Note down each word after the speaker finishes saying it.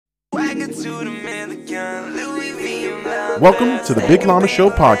Welcome to the Big Llama Show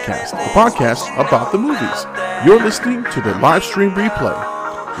podcast, the podcast about the movies. You're listening to the live stream replay.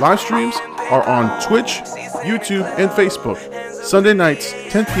 Live streams are on Twitch, YouTube, and Facebook, Sunday nights,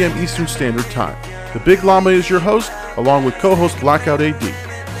 10 p.m. Eastern Standard Time. The Big Llama is your host, along with co-host Blackout AD.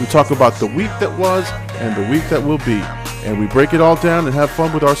 We talk about the week that was and the week that will be, and we break it all down and have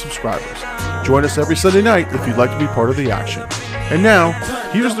fun with our subscribers. Join us every Sunday night if you'd like to be part of the action. And now,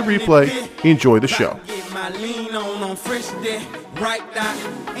 here's the replay. Enjoy the show.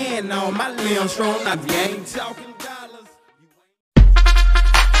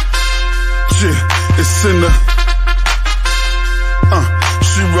 It's in the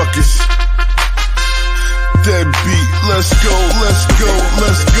she ruckus. Dead beat. Let's go, let's go,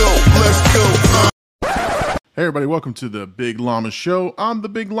 let's go, let's go. Hey everybody, welcome to the Big Llama Show. I'm the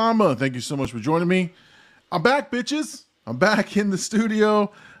Big Llama. Thank you so much for joining me. I'm back, bitches. I'm back in the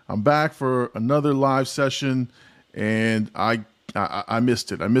studio. I'm back for another live session, and I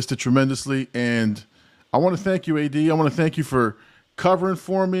missed it. I missed it tremendously, and I want to thank you, AD. I want to thank you for covering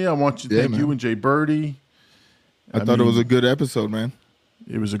for me. I want you to thank you and Jay Birdie. I thought it was a good episode, man.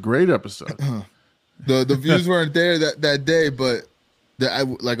 It was a great episode. The views weren't there that day, but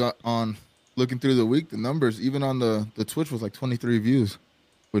on looking through the week, the numbers even on the Twitch was like 23 views,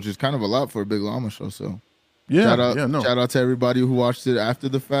 which is kind of a lot for a Big Llama show. So shout out to everybody who watched it after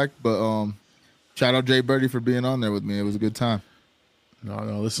the fact, but shout out Jay Birdie for being on there with me. It was a good time. No,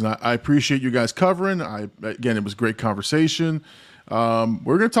 listen, I appreciate you guys covering. Again, it was a great conversation. We're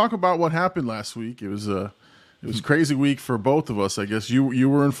going to talk about what happened last week. It was a crazy week for both of us. I guess you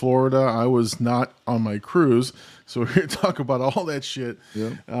were in Florida. I was not on my cruise. So we're going to talk about all that shit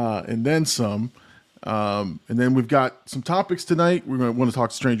and then some. And then we've got some topics tonight. We're going to want to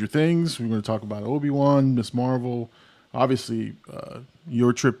talk Stranger Things. We're going to talk about Obi-Wan, Miss Marvel. Obviously,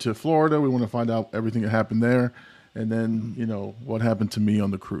 your trip to Florida. We want to find out everything that happened there. And then, what happened to me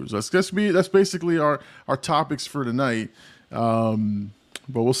on the cruise. That's basically our topics for tonight.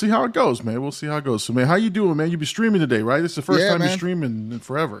 But we'll see how it goes, man. We'll see how it goes. So, man, how you doing, man? You be streaming today, right? It's the first time you're streaming in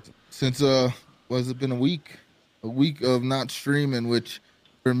forever. Since was it been a week of not streaming, which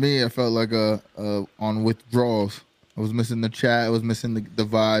for me I felt like on withdrawals. I was missing the chat. I was missing the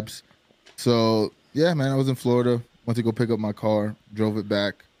vibes. So yeah, man, I was in Florida. Went to go pick up my car. Drove it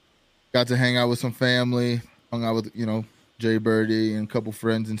back. Got to hang out with some family. Hung out with Jay Birdie and a couple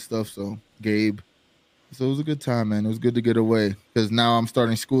friends and stuff. So Gabe. So it was a good time, man. It was good to get away because now I'm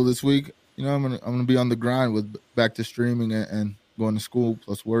starting school this week. I'm gonna be on the grind with back to streaming and going to school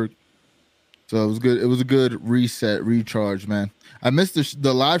plus work. So it was good. It was a good reset, recharge, man. I missed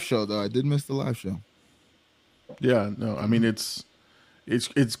the live show though. I did miss the live show. Yeah, no, I mean it's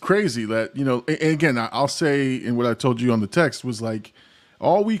crazy that and again I'll say, and what I told you on the text was like,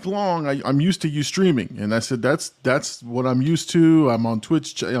 all week long, I'm used to you streaming, and I said that's what I'm used to. I'm on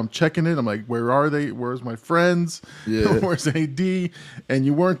Twitch, I'm checking it. I'm like, where are they? Where's my friends? Yeah. Where's AD? And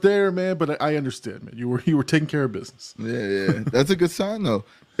you weren't there, man. But I understand, man. You were taking care of business. Yeah. That's a good sign though,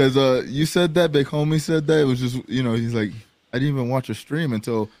 because you said that, big homie said that. It was just he's like, I didn't even watch a stream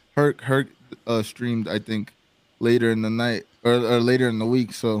until Herc streamed, I think, later in the night or later in the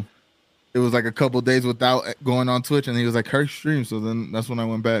week. So it was like a couple days without going on Twitch, and he was like, "Herc stream." So then that's when I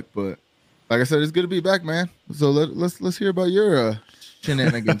went back. But like I said, it's good to be back, man. So let's hear about your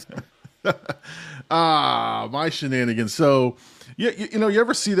shenanigans. My shenanigans. So yeah, you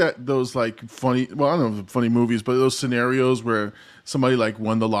ever see those like funny? Well, I don't know if funny movies, but those scenarios where somebody like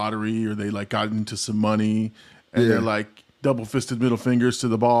won the lottery or they like got into some money and they're like double fisted middle fingers to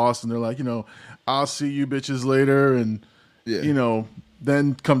the boss, and they're like, I'll see you bitches later, and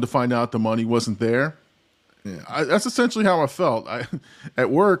then come to find out the money wasn't there. Yeah. That's essentially how I felt. At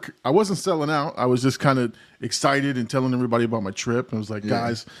work, I wasn't selling out. I was just kind of excited and telling everybody about my trip. And I was like,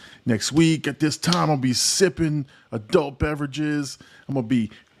 guys, next week at this time, I'll be sipping adult beverages. I'm going to be,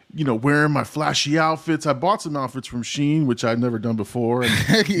 wearing my flashy outfits. I bought some outfits from Shein, which I'd never done before. And,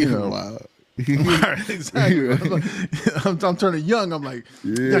 wow. Exactly. I'm turning young. I'm like,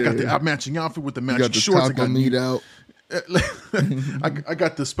 I got the matching outfit with the matching shorts. I got meat out. I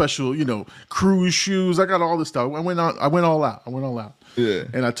got the special, cruise shoes. I got all this stuff. I went all out. Yeah.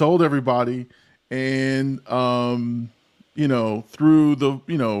 And I told everybody, and through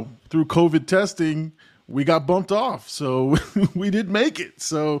COVID testing, we got bumped off. So we didn't make it.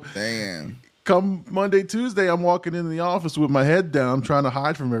 So damn. Come Monday, Tuesday, I'm walking into the office with my head down, trying to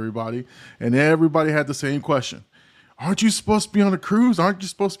hide from everybody, and everybody had the same question. Aren't you supposed to be on a cruise?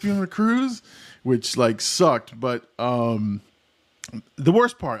 Which like sucked. But the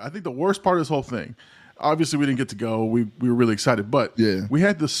worst part, I think the worst part of this whole thing, obviously we didn't get to go. We were really excited, but Yeah. we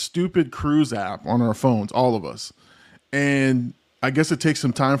had the stupid cruise app on our phones, all of us. And I guess it takes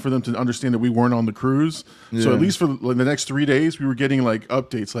some time for them to understand that we weren't on the cruise. So Yeah. at least for the next 3 days, we were getting like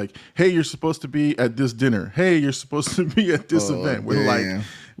updates like, hey, you're supposed to be at this dinner. Hey, you're supposed to be at this event.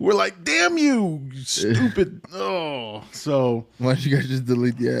 We're like, damn you stupid. Oh, so why don't you guys just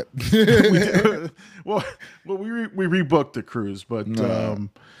delete the app? well, we rebooked the cruise, but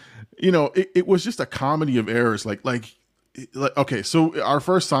you know, it was just a comedy of errors. Like, okay, so our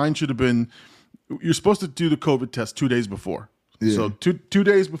first sign should have been, you're supposed to do the COVID test 2 days before. Yeah. So two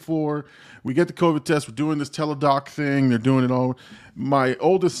days before we get the COVID test, we're doing this teledoc thing. They're doing it all. My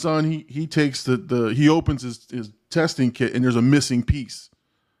oldest son, he takes he opens his testing kit and there's a missing piece.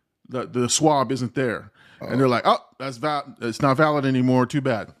 The swab isn't there. And they're like, oh, it's not valid anymore. Too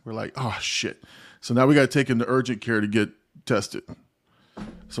bad. We're like, oh shit. So now we got to take him to urgent care to get tested.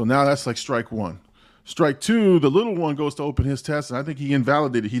 So now that's like strike one. Strike two, the little one goes to open his test, and I think he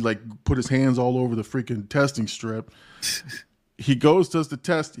invalidated. He like put his hands all over the freaking testing strip. He goes, does the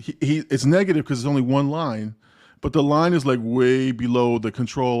test. It's negative because it's only one line, but the line is like way below the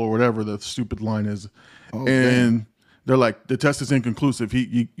control or whatever the stupid line is. Oh, and they're like, the test is inconclusive.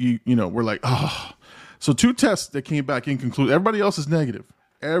 You know, we're like, oh. So 2 tests that came back inconclusive. Everybody else is negative.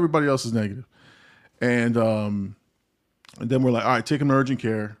 And then we're like, all right, take him to urgent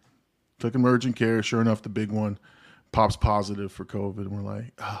care. Took him to urgent care. Sure enough, the big one pops positive for COVID. And we're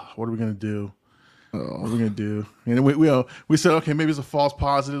like, oh, what are we going to do? What are we going to do? And we said, okay, maybe it's a false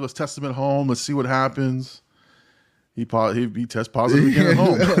positive. Let's test him at home. Let's see what happens. He tests positive again at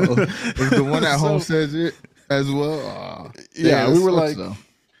home. If the one at home says it as well. We were like,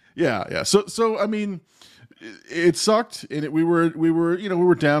 yeah. So I mean, it sucked, and we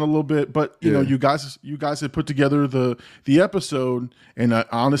were down a little bit, but you know, you guys had put together the episode, and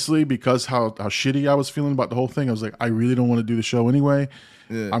honestly, because how shitty I was feeling about the whole thing, I was like, I really don't want to do the show anyway.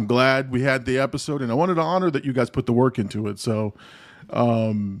 Yeah. I'm glad we had the episode, and I wanted to honor that you guys put the work into it. So,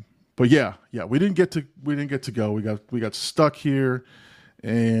 but yeah, we didn't get to go. We got stuck here,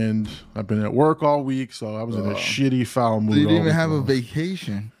 and I've been at work all week, so I was in a shitty foul mood. So you didn't even have a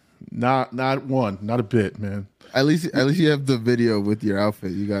vacation. Not one, not a bit, man. At least you have the video with your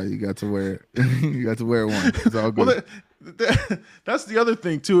outfit. You got to wear it. You got to wear one. It's all good. Well, that's the other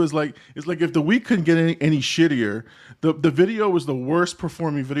thing too. Is like if the week couldn't get any shittier, the video was the worst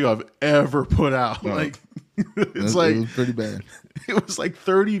performing video I've ever put out. Oh. Like it was pretty bad. It was like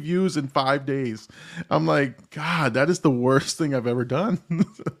 30 views in 5 days. I'm like, God, that is the worst thing I've ever done.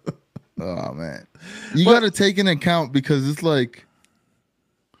 Oh man, you got to take into account because it's like,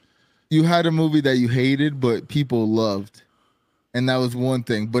 you had a movie that you hated, but people loved. And that was one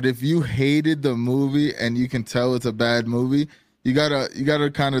thing. But if you hated the movie and you can tell it's a bad movie, you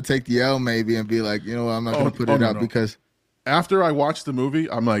gotta kind of take the L maybe and be like, you know what, I'm not gonna put it out because after I watched the movie,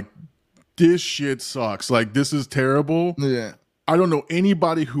 I'm like, this shit sucks. Like, this is terrible. Yeah. I don't know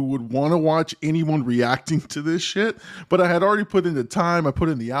anybody who would want to watch anyone reacting to this shit, but I had already put in the time, I put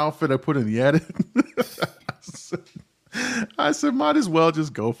in the outfit, I put in the edit. I said, might as well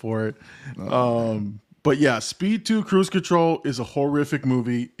just go for it. But yeah, Speed 2 Cruise Control is a horrific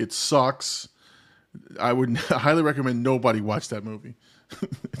movie. It sucks. I would highly recommend nobody watch that movie.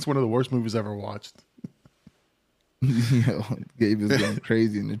 It's one of the worst movies I've ever watched. Yo, Gabe is going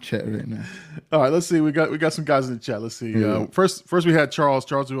crazy in the chat right now. All right, let's see. We got some guys in the chat. Let's see. First we had Charles.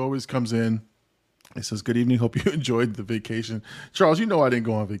 Charles, who always comes in. He says, "Good evening. Hope you enjoyed the vacation." Charles, you know I didn't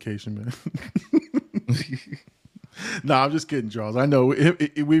go on vacation, man. No, I'm just kidding, Charles. I know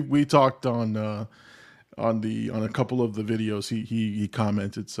we talked on a couple of the videos. He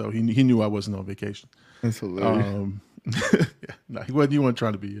commented, so he knew I wasn't on vacation. That's hilarious. Yeah, no, he wasn't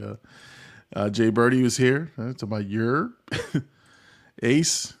trying to be. Jay Birdie was here. It's about your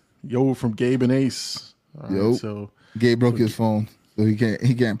Ace. Yo, from Gabe and Ace. Yo, so Gabe broke his phone, so he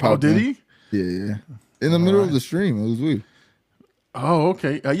can't pop. Oh, did he? Yeah. In the middle of the stream, it was weird. Oh,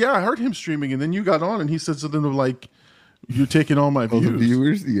 okay. Yeah, I heard him streaming, and then you got on, and he said something like, "You're taking all my views." The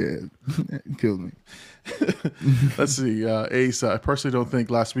viewers, yeah, it killed me. Let's see, Ace. I personally don't think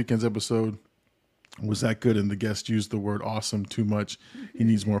last weekend's episode was that good, and the guest used the word "awesome" too much. He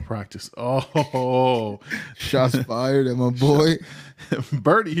needs more practice. Oh, shots fired at my boy,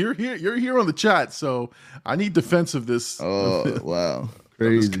 Birdie. You're here on the chat, so I need defense of this. Oh, wow,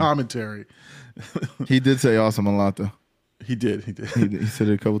 crazy this commentary. He did say "awesome" a lot, though. He did. He said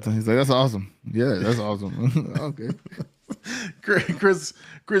it a couple times. He's like, "That's awesome." Yeah, that's awesome. Okay.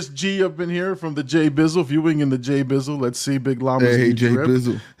 Chris G up in here from the J Bizzle, viewing in the J Bizzle. Let's see Big Llama's Hey, J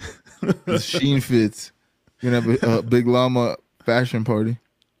Bizzle. The Sheen fits. You're gonna have a Big Llama fashion party.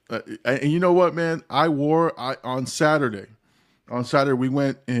 And you know what, man? On Saturday. On Saturday we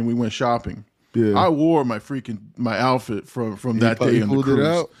went shopping. Yeah. I wore my outfit from that day on the cruise. It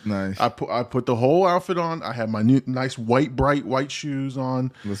out? Nice. I put the whole outfit on. I had my new nice bright white shoes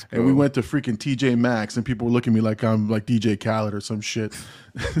on, and we went to freaking TJ Maxx, and people were looking at me like I'm like DJ Khaled or some shit.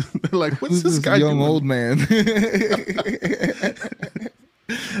 Like, what's this guy young doing? Old man?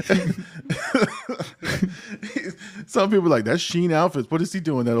 Some people are like, that's Sheen outfits. What is he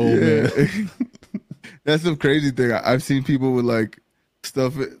doing, that old man? That's the crazy thing. I've seen people with like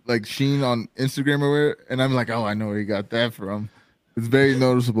stuff like Sheen on Instagram or where, and I'm like, oh, I know where he got that from. It's very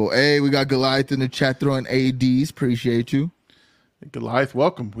noticeable. Hey, we got Goliath in the chat throwing ADs. Appreciate you. Goliath,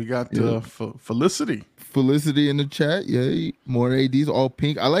 welcome. We got Felicity. Felicity in the chat. Yeah, more ADs, all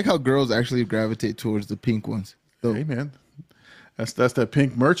pink. I like how girls actually gravitate towards the pink ones. So, hey, man. That's that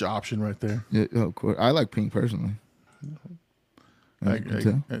pink merch option right there. Yeah, of course. I like pink personally. I can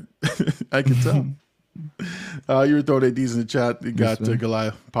tell. You were throwing ADs in the chat. You got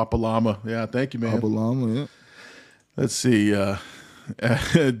Goliath, Papa Llama. Yeah, thank you, man. Papa Llama, yeah. Let's see.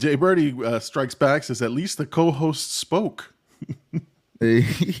 Jay Birdie strikes back, says, at least the co-host spoke. Hey,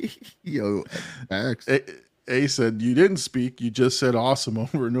 yo, facts. A said, you didn't speak. You just said awesome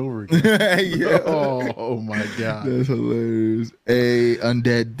over and over again. Yeah. Oh, my God. That's hilarious. A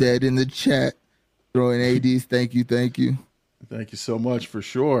Undead Dead in the chat. Throwing ADs. Thank you. Thank you. Thank you so much for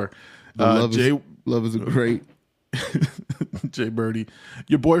sure. Love is a great. Jay Birdie,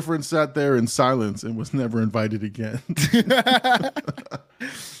 your boyfriend sat there in silence and was never invited again.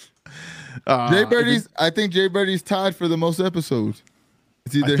 I think Jay Birdie's tied for the most episodes.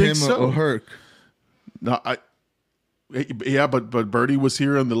 It's either him or Herc. No, but Birdie was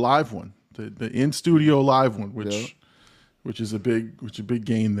here on the live one, the in studio live one, which is a big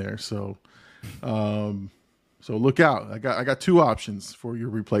gain there. So, so look out. I got two options for your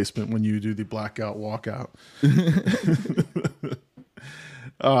replacement when you do the blackout walkout.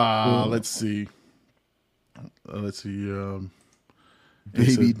 Let's see.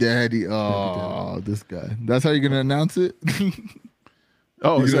 Baby daddy. Oh, this guy. That's how you're gonna announce it.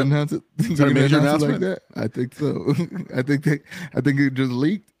 Oh, is that announce it? Is that a major announcement? Like that? I think so. I think it just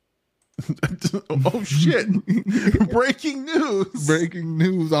leaked. Oh shit! Breaking news! Breaking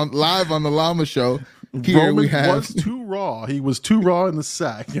news live on the Llama Show. Here Roman was too raw. He was too raw in the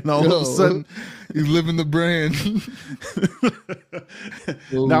sack, and all of a sudden, he's living the brand.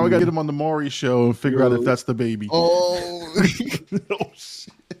 Now we got to get him on the Maury show and figure out if that's the baby. Oh, oh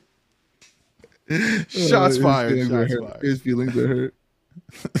shit! Shots fired. His feelings are hurt.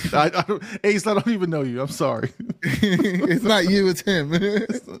 I don't, Ace, I don't even know you. I'm sorry. It's not you, it's him.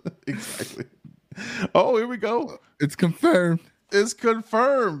 Exactly. Oh, here we go. It's confirmed. It's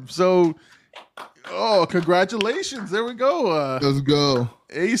confirmed. So, congratulations. There we go. Let's go.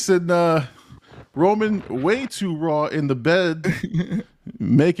 Ace and Roman way too raw in the bed,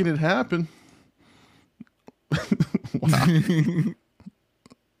 making it happen. Wow.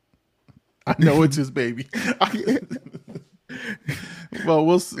 I know it's his baby. Well,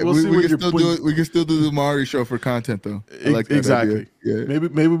 we'll see. We can still do the Maury show for content, though. I like that exactly. Yeah.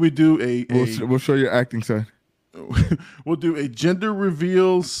 Maybe we do We'll show your acting side. We'll do a gender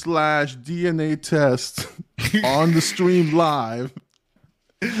reveal / DNA test on the stream live.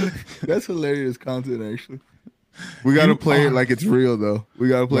 That's hilarious content, actually. We got to play it like it's real, though. We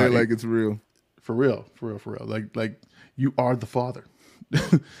got to play it like it's real. For real. Like you are the father.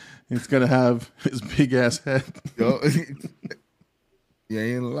 It's gonna have his big ass head. Yo, you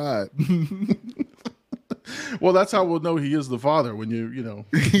ain't lied. Well, that's how we'll know he is the father when you know.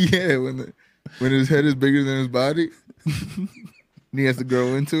 Yeah, when his head is bigger than his body, and he has to grow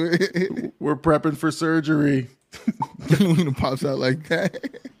into it. We're prepping for surgery. When it pops out like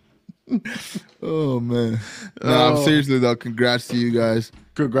that. Oh man! No, seriously though, congrats to you guys.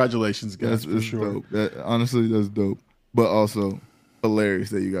 Congratulations, guys. That's for sure. Dope. Honestly, that's dope. But also hilarious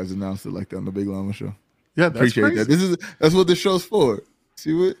that you guys announced it like that on the Big Llama Show. Yeah, that's appreciate crazy. That's what this show's for.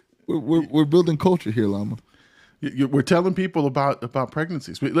 See what we're building culture here, Llama. We're telling people about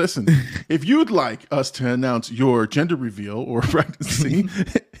pregnancies. Listen, if you'd like us to announce your gender reveal or pregnancy,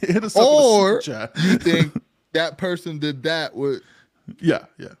 hit us up in the chat. You think that person did that? Yeah.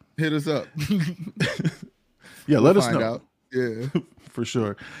 Hit us up. Yeah, let us know. Out. Yeah, for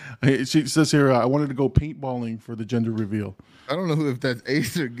sure. She says here, I wanted to go paintballing for the gender reveal. I don't know if that's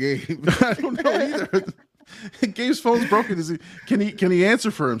Ace or Gabe. I don't know either. Gabe's phone's broken. Can he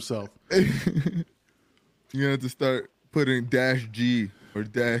answer for himself? You have to start putting -G or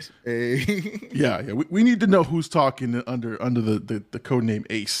 -A. Yeah. We need to know who's talking under the code name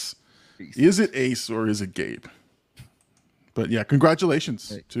Ace. Is it Ace or is it Gabe? But yeah,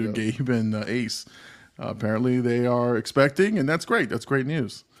 congratulations to Yo. Gabe and Ace. Apparently they are expecting, and that's great. That's great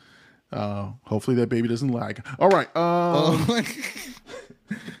news. Hopefully that baby doesn't lag. All right.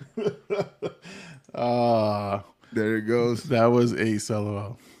 There it goes. That was Ace.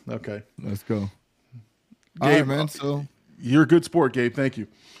 LOL. Okay. Let's go. Gabe, All right, man. So you're a good sport, Gabe. Thank you.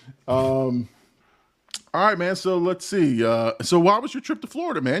 All right, man. So let's see. So why was your trip to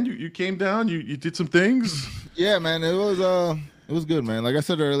Florida, man? You came down. You did some things. yeah, man, it was good, man. Like I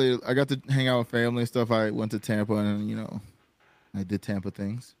said earlier, I got to hang out with family and stuff. I went to Tampa, and I did Tampa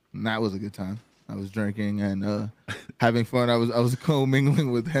things, and that was a good time. I was drinking and having fun. I was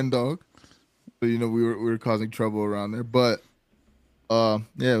co-mingling with Hen Dog, so we were causing trouble around there. But yeah,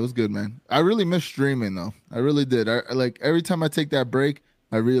 it was good, man. I really miss streaming though. I really did. I like every time I take that break,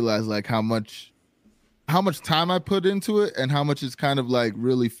 I realize like how much time I put into it and how much it's kind of like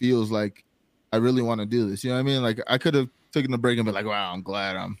really feels like I really want to do this. You know what I mean? Like I could have taken the break and been like, wow, I'm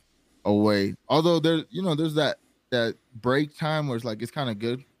glad I'm away. Although there's that break time where it's like it's kind of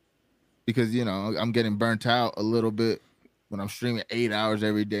good because I'm getting burnt out a little bit when I'm streaming 8 hours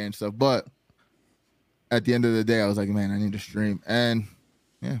every day and stuff. But at the end of the day, I was like, man, I need to stream. And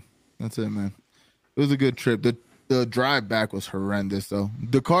yeah, that's it, man. It was a good trip. The drive back was horrendous, though.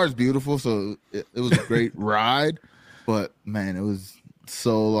 The car's beautiful, so it was a great ride. But, man, it was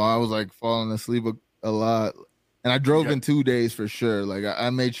so long. I was, like, falling asleep a lot. And I drove in 2 days for sure. Like, I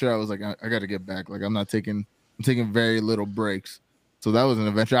made sure I was like, I got to get back. Like, I'm taking very little breaks. So that was an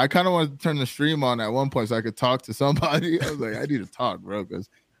adventure. I kind of wanted to turn the stream on at one point so I could talk to somebody. I was like, I need to talk, bro, because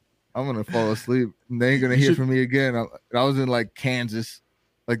I'm gonna fall asleep. And they ain't gonna hear from me again. I was in like Kansas,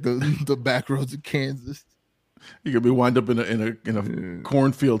 like the back roads of Kansas. You could be wind up in a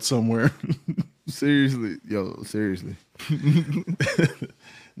cornfield somewhere. Seriously.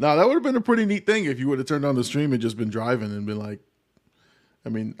 No, that would have been a pretty neat thing if you would have turned on the stream and just been driving and been like, I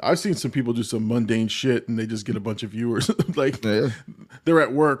mean, I've seen some people do some mundane shit and they just get a bunch of viewers. Like they're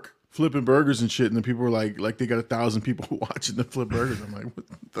at work flipping burgers and shit, and then people were like they got 1,000 people watching them flip burgers. I'm like, what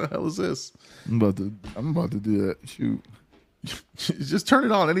the hell is this? I'm about to do that. Shoot. Just turn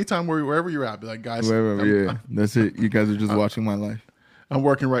it on anytime wherever you're at. Be like, guys, wherever, that's it. You guys are just watching my life. I'm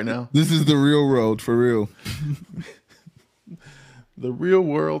working right now. This is the real world for real. The real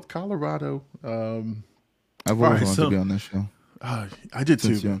world, Colorado. I've always wanted to be on this show. I did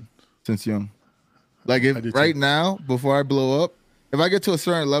too. Since young. Like if right now, before I blow up, if I get to a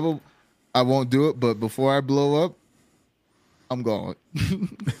certain level, I won't do it. But before I blow up, I'm going.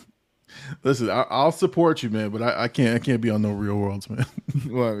 Listen, I'll support you, man, but I can't be on no Real Worlds, man.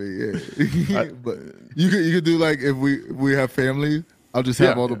 Well, I mean, yeah. But you could do like if we have family, I'll just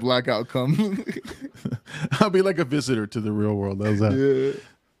have all the blackout come. I'll be like a visitor to the real world. How's that?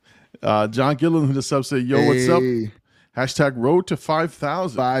 Yeah. John Gillen who just up said, "Yo, what's up?" Hashtag road to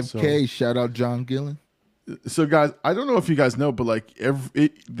 5,000. 5K. So, shout out John Gillen. So guys, I don't know if you guys know, but like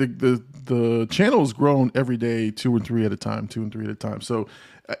the channel has grown every day, 2 and 3 at a time. So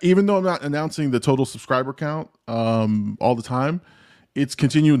even though I'm not announcing the total subscriber count all the time, it's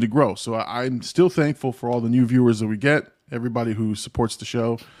continuing to grow. So I'm still thankful for all the new viewers that we get, everybody who supports the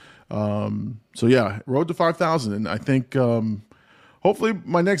show. So yeah, road to 5,000, and I think hopefully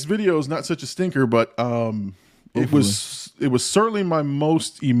my next video is not such a stinker, but it was certainly my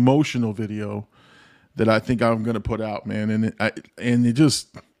most emotional video that I think I'm gonna put out, man, and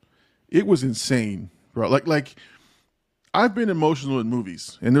it was insane, bro. Like I've been emotional in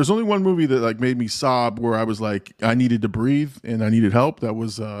movies, and there's only one movie that like made me sob where I was like I needed to breathe and I needed help. That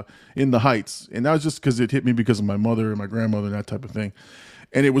was In the Heights, and that was just because it hit me because of my mother and my grandmother and that type of thing,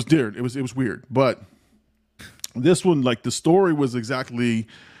 and it was weird. It was weird, but this one, like the story was exactly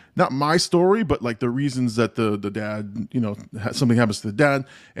not my story, but like the reasons that the dad, something happens to the dad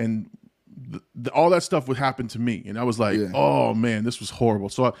and. All that stuff would happen to me, and I was like, "Oh man, this was horrible."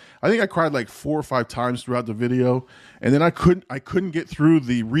 So I think I cried like 4 or 5 times throughout the video, and then I couldn't get through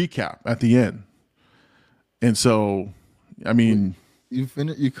the recap at the end. And so, I mean,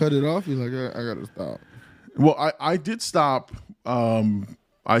 you cut it off. You're like, I gotta stop. Well, I did stop.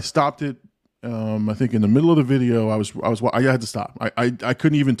 I stopped it. I think in the middle of the video, I had to stop. I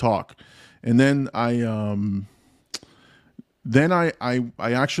couldn't even talk, and then I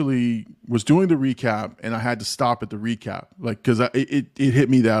actually was doing the recap, and I had to stop at the recap, like because it hit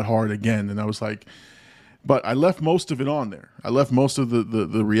me that hard again, and I was like, but I left most of it on there. I left most of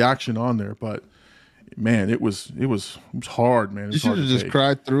the reaction on there, but man, it was hard, man. You should have just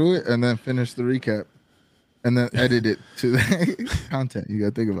cried through it and then finished the recap. and then edit it to the content. You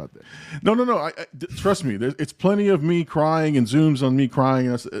gotta think about that. No. Trust me. It's plenty of me crying and zooms on me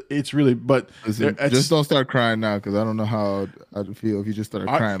crying. It's really, but Listen, just don't start crying now because I don't know how I'd feel if you just started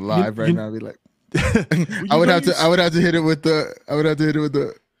crying live right now. I'd be like, I would have to hit it with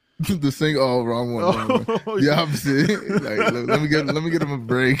the the sing. Oh, wrong one. The opposite. Like, let me get him a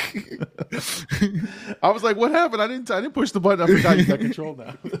break. I was like, what happened? I didn't push the button. I forgot you got control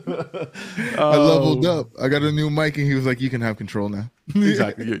now. I leveled up. I got a new mic, and he was like, "You can have control now."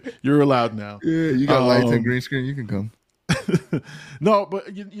 Exactly. You're allowed now. Yeah, you got lights and green screen. You can come. No,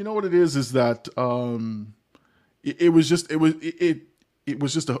 but you know what it is that it was just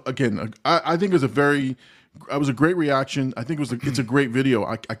again. I think it was a great reaction. I think it's a great video.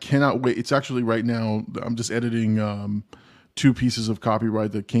 I cannot wait. It's actually right now. I'm just editing 2 pieces of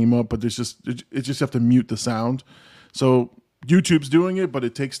copyright that came up, but it's just have to mute the sound. So YouTube's doing it, but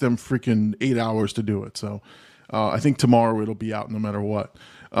it takes them freaking 8 hours to do it. So I think tomorrow it'll be out no matter what.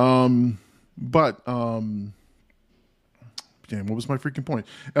 Damn, what was my freaking point?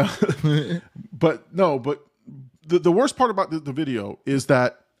 But the worst part about the video is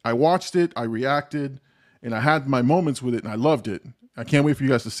that I watched it, I reacted, and I had my moments with it, and I loved it. I can't wait for you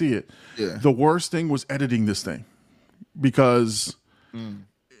guys to see it. Yeah. The worst thing was editing this thing because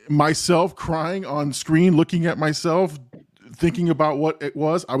myself crying on screen, looking at myself, thinking about what it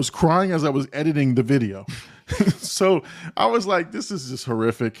was. I was crying as I was editing the video. So I was like, this is just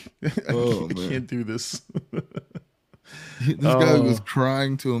horrific. I can't do this. This guy was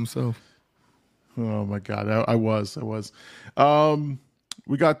crying to himself. Oh my God. I was.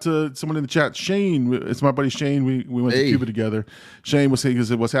 We got someone in the chat, Shane. It's my buddy Shane. We went to Cuba together. Shane was saying,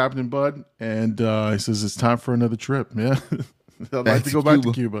 "What's happening, bud?" And he says it's time for another trip. Yeah, I'd like to go back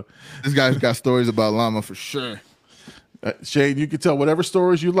to Cuba. This guy's got stories about Llama for sure. Shane, you can tell whatever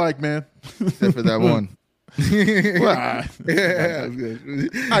stories you like, man. Except for that one. Well,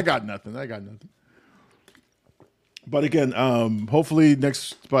 I got nothing. But again, hopefully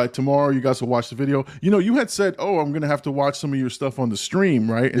by tomorrow, you guys will watch the video. You know, you had said, "Oh, I'm gonna have to watch some of your stuff on the stream,"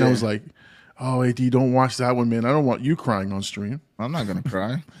 right? And I was like, "Oh, AD, don't watch that one, man. I don't want you crying on stream." I'm not gonna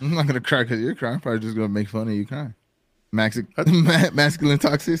cry. I'm not gonna cry because you're crying. I'm probably just gonna make fun of you crying. Masculine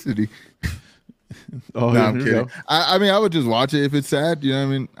toxicity. Oh, no, I'm kidding. I mean, I would just watch it if it's sad. You know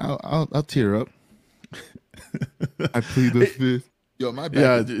what I mean? I'll tear up. I plead the fifth. Yo, my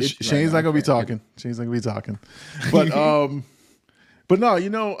back. Yeah, Shane's not gonna be talking. Shane's not gonna be talking. But no, you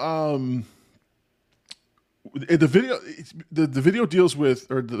know, the video deals with,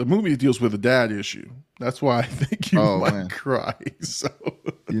 or the movie deals with a dad issue. That's why I think you might cry. So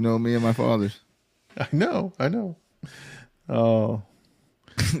you know me and my fathers. I know. Oh,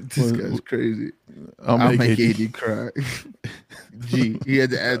 this guy's crazy. I'll make AD cry. Gee, he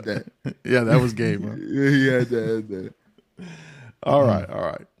had to add that. Yeah, that was gay, bro. Yeah, he had to add that. All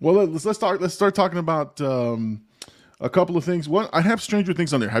right. Well, let's start talking about a couple of things. One, I have Stranger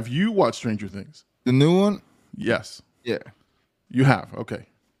Things on there. Have you watched Stranger Things? The new one? Yes. Yeah. You have. Okay.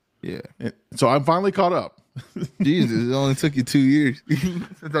 Yeah. So I'm finally caught up. Jesus, it only took you 2 years.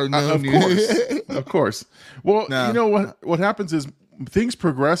 Of course. Well, you know what happens is things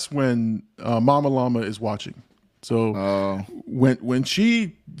progress when Mama Llama is watching. So when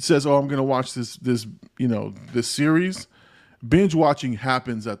she says, "Oh, I'm going to watch this series," binge watching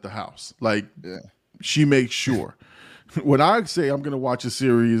happens at the house. Like she makes sure. When I say I'm going to watch a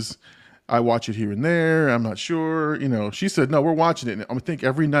series, I watch it here and there. I'm not sure. You know, she said, "No, we're watching it." And I think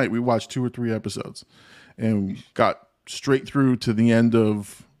every night we watch 2 or 3 episodes, and got straight through to the end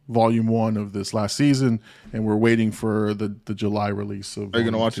of volume 1 of this last season, and we're waiting for the July release of. Are you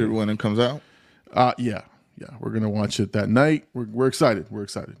going to watch it when it comes out? Yeah, we're going to watch it that night. We're excited.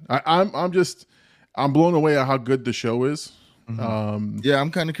 I'm blown away at how good the show is. Yeah,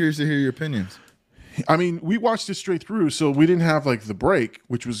 I'm kind of curious to hear your opinions. I mean, we watched it straight through, so we didn't have like the break,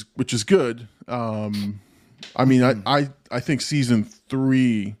 which is good. I mean, I think season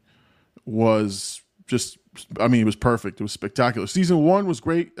 3 was just, I mean, it was perfect. It was spectacular. Season 1 was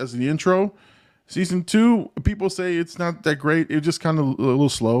great as the intro. Season 2, people say it's not that great. It was just kind of a little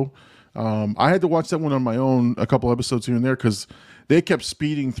slow. I had to watch that one on my own, a couple episodes here and there, because they kept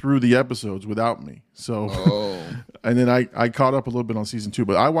speeding through the episodes without me. So, and then I caught up a little bit on season 2,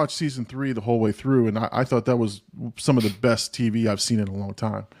 but I watched season 3 the whole way through, and I thought that was some of the best TV I've seen in a long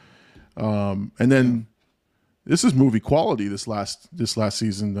time. And then this is movie quality. This last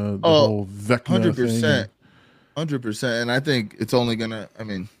season, the whole Vecna 100%, thing. 100%. And I think it's only gonna. I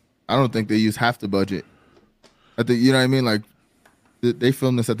mean, I don't think they use half the budget. I think, you know what I mean. Like they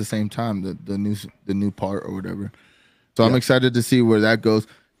filmed this at the same time, the new part or whatever. So I'm excited to see where that goes.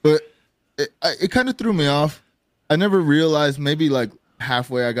 But it kind of threw me off. I never realized, maybe like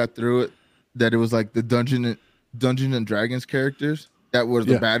halfway I got through it, that it was like the Dungeon and Dragons characters that were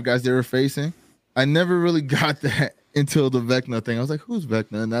the bad guys they were facing. I never really got that until the Vecna thing. I was like, who's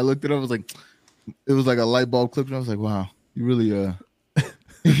Vecna? And I looked it up. I was like, it was like a light bulb clip. And I was like, wow, you really,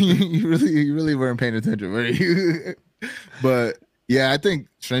 you really weren't paying attention, were you? But yeah, I think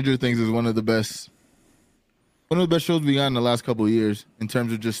Stranger Things is one of the best shows we got in the last couple of years in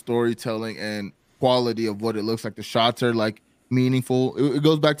terms of just storytelling and quality of what it looks like. The shots are like meaningful. It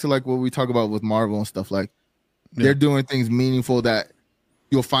goes back to like what we talk about with Marvel and stuff. Like they're doing things meaningful that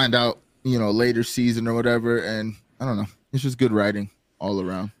you'll find out, later season or whatever. And I don't know, it's just good writing all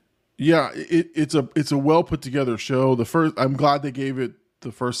around. Yeah, it's a well put together show. I'm glad they gave it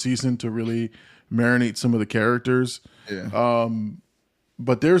the first season to really marinate some of the characters. Yeah.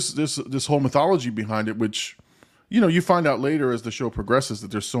 But there's this whole mythology behind it, which you find out later as the show progresses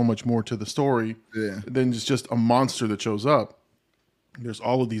that there's so much more to the story than just a monster that shows up. There's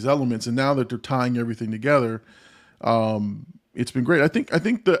all of these elements, and now that they're tying everything together, it's been great. I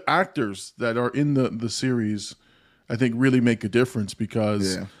think the actors that are in the series, I think, really make a difference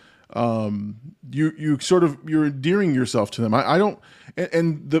because you're endearing yourself to them. I don't,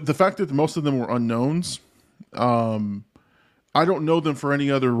 and the fact that most of them were unknowns, I don't know them for any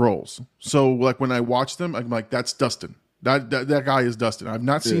other roles. So like when I watch them, I'm like, that's Dustin. That guy is Dustin. I've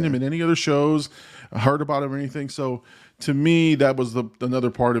not seen him in any other shows, heard about him or anything. So to me, that was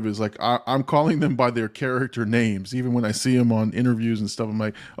another part of it, is like I'm calling them by their character names. Even when I see them on interviews and stuff, I'm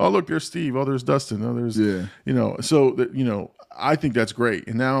like, oh, look, there's Steve. Oh, there's Dustin. Oh, there's, so that, I think that's great.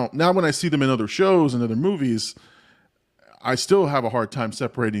 And now when I see them in other shows and other movies, I still have a hard time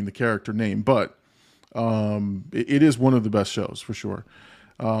separating the character name, but it is one of the best shows for sure.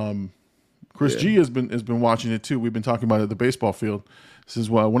 Chris G has been watching it too. We've been talking about it at the baseball field. This is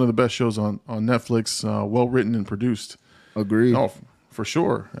one of the best shows on Netflix, well written and produced. Agreed. Oh, for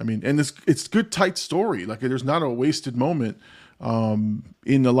sure. I mean, and it's good, tight story. Like there's not a wasted moment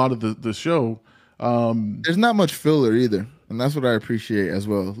in a lot of the show. There's not much filler either, and that's what I appreciate as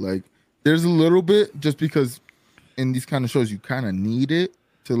well. Like there's a little bit, just because in these kind of shows you kind of need it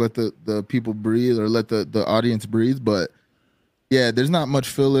to let the people breathe, or let the audience breathe. But yeah, there's not much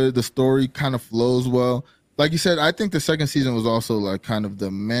filler. The story kind of flows well. Like you said, I think the second season was also like kind of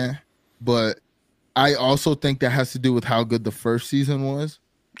the meh, but I also think that has to do with how good the first season was.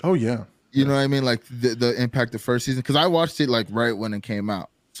 Oh yeah. You know what I mean? Like the impact of first season, because I watched it like right when it came out.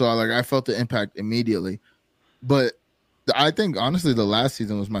 So I felt the impact immediately. But I think honestly the last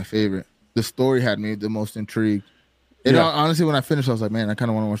season was my favorite. The story had me the most intrigued. And honestly, when I finished, I was like, man, I kind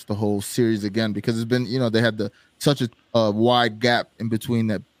of want to watch the whole series again, because it's been, they had such a wide gap in between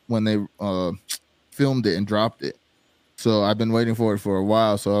that when they filmed it and dropped it. So I've been waiting for it for a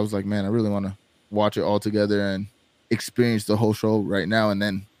while. So I was like, man, I really want to watch it all together and experience the whole show right now. And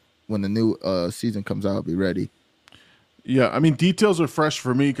then when the new season comes out, I'll be ready. Yeah, I mean, details are fresh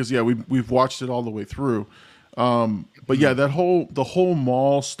for me because we've watched it all the way through. But yeah, the whole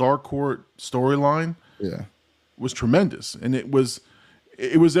Maul Starcourt storyline, was tremendous, and it was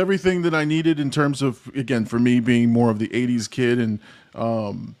everything that I needed in terms of, again, for me being more of the 80s kid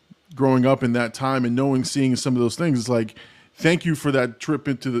and growing up in that time and seeing some of those things. It's like, thank you for that trip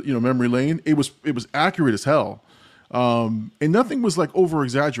into the memory lane. It was accurate as hell, and nothing was like over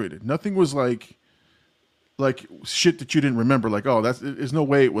exaggerated. Nothing was like shit that you didn't remember. Like, oh, there's no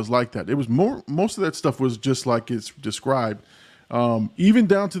way it was like that. It was most of that stuff was just like it's described, even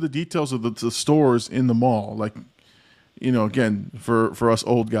down to the details of the stores in the mall. Like, again, for us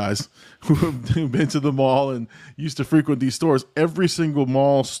old guys who've been to the mall and used to frequent these stores, every single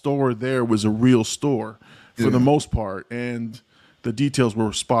mall store there was a real store for the most part, and the details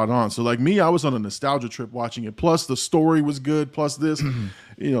were spot on. So like me, I was on a nostalgia trip watching it. Plus the story was good. Plus this,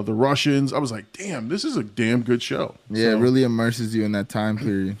 the Russians. I was like, damn, this is a damn good show. Yeah, it really immerses you in that time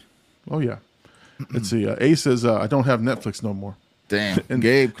period. Oh yeah. Let's see. A says, I don't have Netflix no more. Damn. And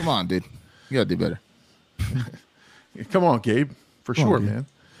Gabe, come on, dude. You gotta do better. Come on, Gabe. For sure, man.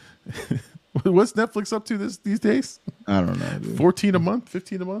 What's Netflix up to these days? I don't know, dude. 14 a month,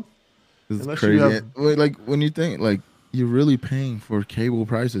 15 a month. This is crazy. Like when you think, like, you're really paying for cable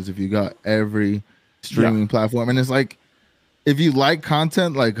prices if you got every streaming platform. And it's like, if you like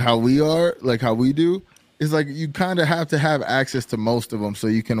content like how we do, it's like you kind of have to have access to most of them so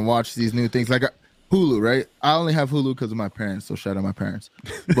you can watch these new things. Like Hulu, right? I only have Hulu because of my parents, so shout out my parents.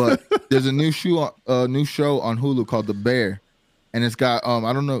 But there's a new show on Hulu called The Bear, and it's got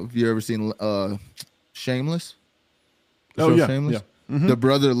I don't know if you've ever seen Shameless. Shameless. Yeah. Mm-hmm. The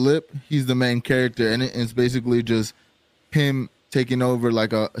brother Lip, he's the main character, and it's basically just him taking over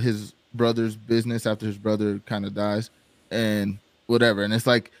like his brother's business after his brother kind of dies, and whatever. And it's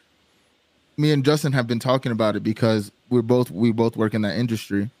like me and Justin have been talking about it because we both work in that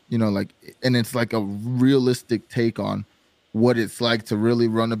industry, you know, like, and it's like a realistic take on what it's like to really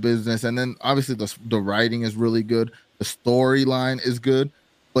run a business. And then obviously the writing is really good, the storyline is good,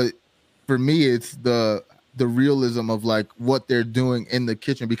 but for me it's the realism of like what they're doing in the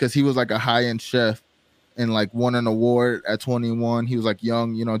kitchen, because he was like a high-end chef and like won an award at 21. He was like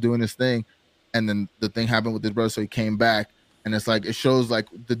young, you know, doing his thing, and then the thing happened with his brother, so he came back. And it's like, it shows like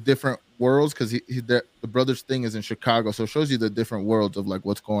the different worlds, because the brother's thing is in Chicago, so it shows you the different worlds of like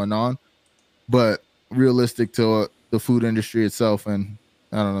what's going on, but realistic to the food industry itself. And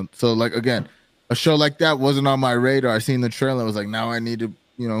I don't know. So like, again, a show like that wasn't on my radar. I seen the trailer. I was like, now I need to,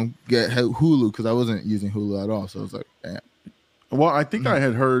 you know, get Hulu, because I wasn't using Hulu at all. So I was like, damn. Well, I think I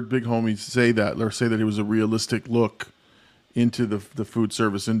had heard Big Homie say that it was a realistic look into the food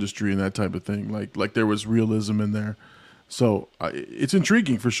service industry and that type of thing. Like there was realism in there. So it's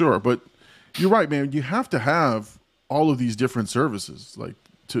intriguing for sure. But you're right, man. You have to have all of these different services.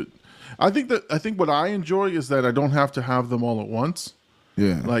 I think what I enjoy is that I don't have to have them all at once.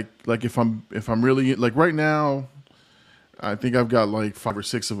 Yeah. Like if I'm really, like right now, I think I've got like 5 or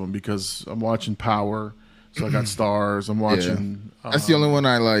 6 of them because I'm watching Power. So I got Stars. I'm watching. Yeah. That's the only one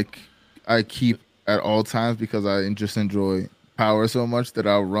I keep at all times, because I just enjoy Power so much that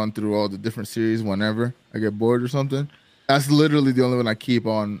I'll run through all the different series whenever I get bored or something. That's literally the only one I keep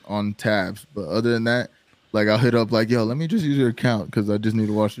on tabs. But other than that, like I'll hit up like, yo, let me just use your account because I just need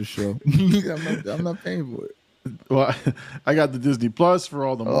to watch this show. I'm not paying for it. Well, I got the Disney Plus for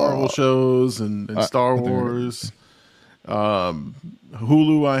all the Marvel shows and Star Wars.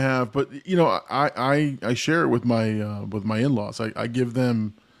 Hulu I have, but you know, I share it with my in-laws. I give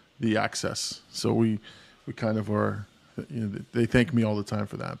them the access, so we kind of are. You know, they thank me all the time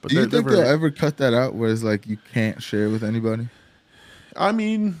for that. But do you think they'll ever cut that out, where it's like you can't share with anybody? I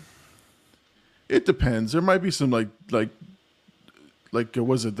mean, it depends. There might be some like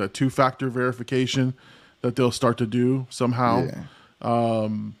was it the 2-factor verification that they'll start to do somehow. Yeah.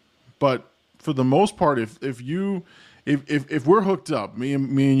 But for the most part, if we're hooked up, me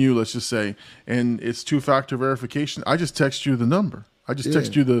and you, let's just say, and it's 2-factor verification, I just text you the number. I just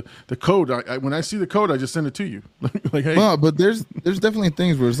text you the code. When I see the code, I just send it to you. Like, hey. No, but there's definitely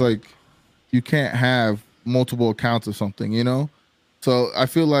things where it's like you can't have multiple accounts of something, you know? So I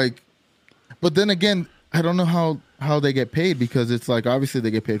feel like, but then again, I don't know how they get paid, because it's like, obviously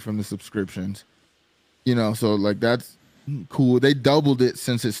they get paid from the subscriptions, you know? So like, that's cool. They doubled it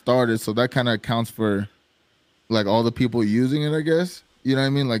since it started. So that kind of accounts for like all the people using it, I guess. You know what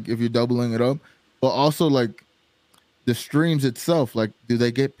I mean? Like if you're doubling it up, but also like the streams itself, like do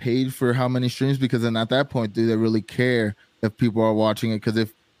they get paid for how many streams? Because then at that point, do they really care if people are watching it? Because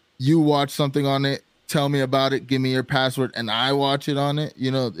if you watch something on it, tell me about it, give me your password, and I watch it on it, you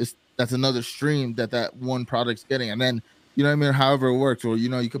know, that's another stream that one product's getting. And then, you know what I mean? However it works, or, you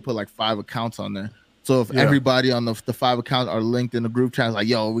know, you could put like 5 accounts on there. So if everybody on the 5 accounts are linked in the group chat, like,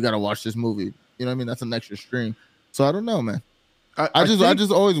 yo, we got to watch this movie. You know what I mean? That's an extra stream. So I don't know, man. I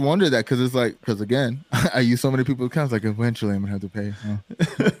just always wonder that, because it's like, because again, I use so many people's accounts, like eventually I'm gonna have to pay.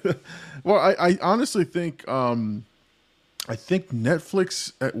 Huh? Well, I honestly think I think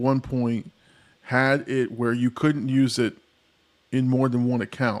Netflix at one point had it where you couldn't use it in more than one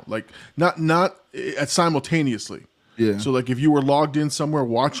account, like not simultaneously. Yeah. So like if you were logged in somewhere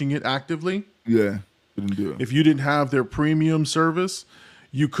watching it actively, couldn't do it. If you didn't have their premium service,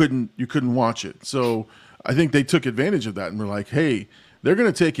 you couldn't watch it. So I think they took advantage of that and were like, hey, they're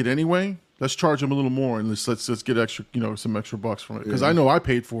going to take it anyway. Let's charge them a little more and let's get extra, you know, some extra bucks from it. Because I know I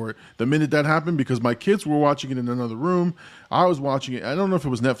paid for it the minute that happened, because my kids were watching it in another room. I was watching it. I don't know if it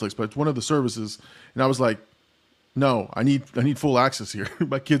was Netflix, but it's one of the services. And I was like, no, I need full access here.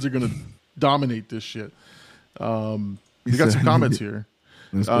 My kids are going to dominate this shit. We got some comments here.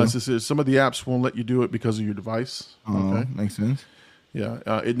 It says some of the apps won't let you do it because of your device. Okay, makes sense. Yeah,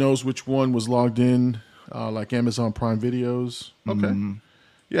 it knows which one was logged in. Like Amazon Prime Videos. Okay.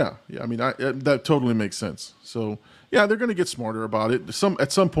 Yeah. I mean, that totally makes sense. So, yeah, they're going to get smarter about it.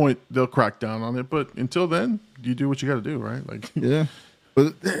 At some point, they'll crack down on it. But until then, you do what you got to do, right? Like, yeah.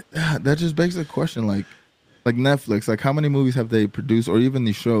 But that just begs the question, like Netflix, like how many movies have they produced, or even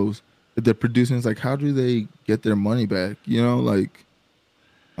these shows that they're producing? It's like, how do they get their money back? You know, like,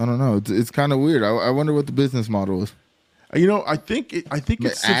 I don't know. It's kind of weird. I wonder what the business model is. You know, I think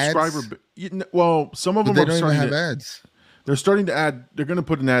it's subscriber. Well, some of them they are don't starting even have ads. They're starting to add. They're going to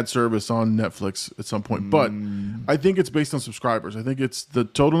put an ad service on Netflix at some point, but I think it's based on subscribers. I think it's the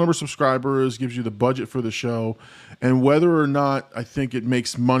total number of subscribers gives you the budget for the show, and whether or not I think it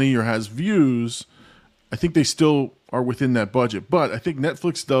makes money or has views. I think they still are within that budget, but I think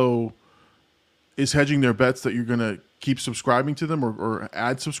Netflix though is hedging their bets that you're going to keep subscribing to them or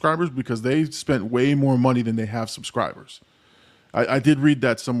add subscribers because they spent way more money than they have subscribers. I did read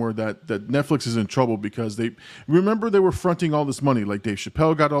that somewhere that Netflix is in trouble because they were fronting all this money. Like Dave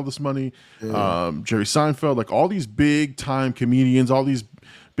Chappelle got all this money, Jerry Seinfeld, like all these big time comedians, all these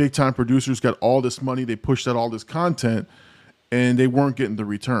big time producers got all this money. They pushed out all this content, and they weren't getting the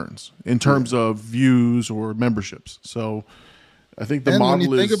returns in terms of views or memberships. So I think the model is.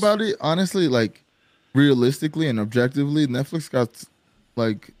 When you think about it, honestly, like realistically and objectively, Netflix got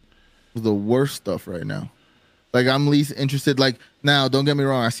like the worst stuff right now. Like, I'm least interested. Like, now, don't get me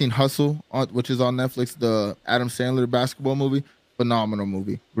wrong. I seen Hustle, which is on Netflix, the Adam Sandler basketball movie. Phenomenal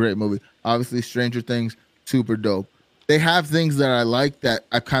movie. Great movie. Obviously, Stranger Things, super dope. They have things that I like that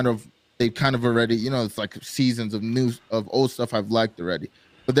they kind of already, it's like seasons of old stuff I've liked already.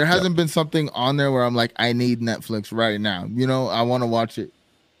 But there hasn't been something on there where I'm like, I need Netflix right now. I want to watch it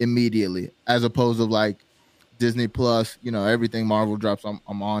immediately. As opposed to, like, Disney Plus, everything Marvel drops,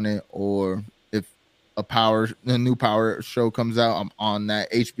 I'm on it. Or a new Power show comes out, I'm on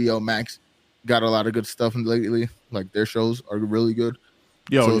that. HBO Max got a lot of good stuff lately. Like, their shows are really good.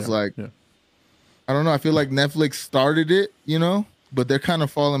 It's like, I don't know. I feel like Netflix started it, but they're kind of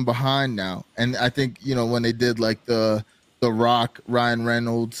falling behind now. And I think, when they did like the Rock, Ryan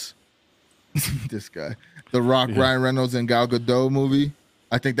Reynolds, this guy, the Rock, Ryan Reynolds and Gal Gadot movie,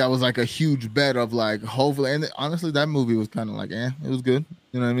 I think that was like a huge bet of like, hopefully. And honestly, that movie was kind of like, it was good.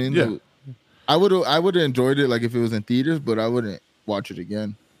 You know what I mean? Yeah. I would have enjoyed it like if it was in theaters, but I wouldn't watch it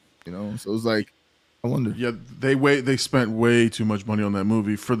again. So it was like, I wonder. Yeah, they spent way too much money on that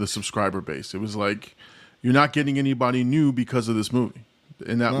movie for the subscriber base. It was like you're not getting anybody new because of this movie,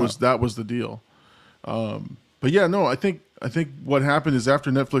 and that was the deal. But yeah, no, I think what happened is after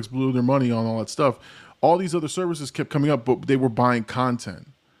Netflix blew their money on all that stuff, all these other services kept coming up, but they were buying content.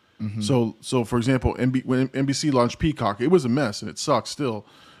 Mm-hmm. So for example, when NBC launched Peacock, it was a mess and it sucks still,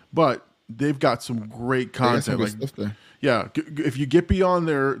 but they've got some great content. If you get beyond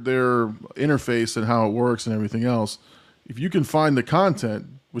their interface and how it works and everything else, if you can find the content,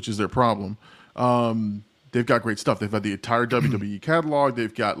 which is their problem, they've got great stuff. They've got the entire WWE catalog.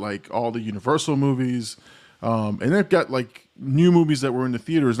 They've got like all the Universal movies, and they've got like new movies that were in the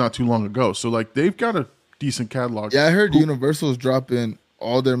theaters not too long ago. So like they've got a decent catalog. Yeah, I heard Universal's dropping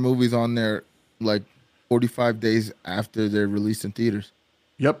all their movies on there like 45 days after they're released in theaters.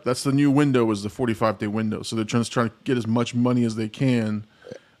 Yep, that's the new window, is the 45-day window. So they're trying to get as much money as they can,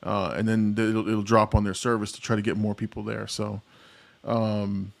 and then it'll drop on their service to try to get more people there. So Ace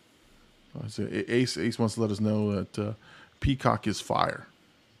wants to let us know that Peacock is fire.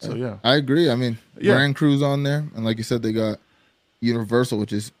 So yeah, I agree. I mean, Grand Crew's on there, and like you said, they got Universal,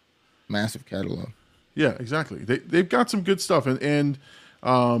 which is massive catalog. Yeah, exactly. They've got some good stuff, and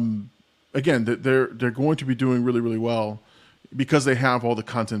again, they're going to be doing really, really well, because they have all the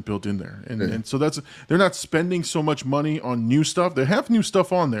content built in there. And so they're not spending so much money on new stuff. They have new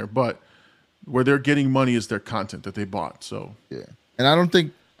stuff on there, but where they're getting money is their content that they bought. So yeah. And I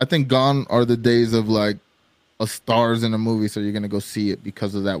think gone are the days of like a star's in a movie, so you're going to go see it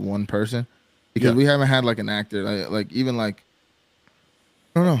because of that one person. Because we haven't had like an actor, like even like,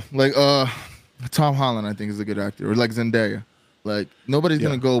 I don't know, like Tom Holland, I think is a good actor, or like Zendaya. Like nobody's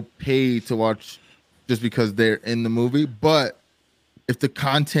going to go pay to watch just because they're in the movie, but if the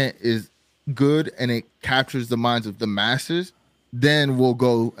content is good and it captures the minds of the masses, then we'll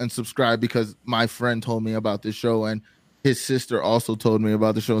go and subscribe because my friend told me about this show and his sister also told me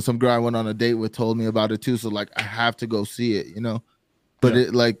about the show. And some girl I went on a date with told me about it too. So like, I have to go see it, But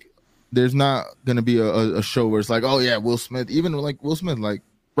it like, there's not gonna be a show where it's like, oh yeah, Will Smith. Even like Will Smith, like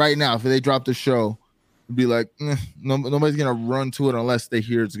right now, if they drop the show, it'd be like, nobody's gonna run to it unless they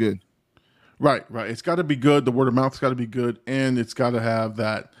hear it's good. Right. It's got to be good. The word of mouth's got to be good, and it's got to have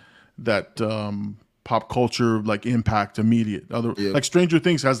that pop culture like impact immediate. Like Stranger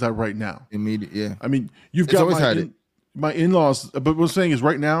Things has that right now. Immediate, yeah. I mean, you've got my in-laws, but what I'm saying is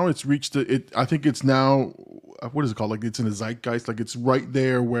right now it's reached it. I think it's now, what is it called? Like it's in the zeitgeist. Like it's right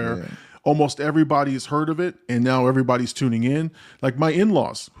there where almost everybody has heard of it, and now everybody's tuning in. Like my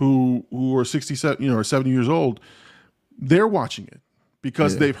in-laws who are 67, or 70 years old, they're watching it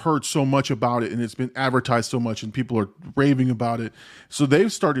because they've heard so much about it and it's been advertised so much and people are raving about it. So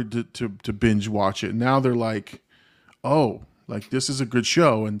they've started to binge watch it. And now they're like, oh, Like this is a good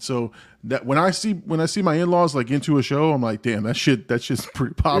show. And so that when I see my in-laws like into a show, I'm like, damn, that's just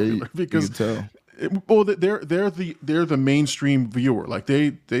pretty popular because you can tell. They're the mainstream viewer. Like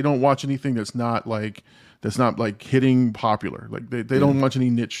they don't watch anything that's not like hitting popular. Like they don't watch any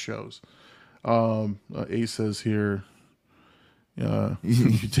niche shows. A says here,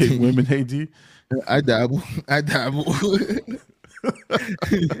 you take women, AD. I dabble.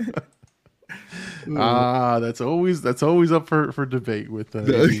 That's always up for debate with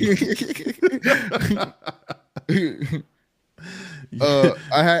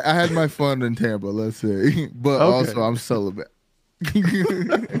I had my fun in Tampa, let's say, but Okay. also I'm celibate.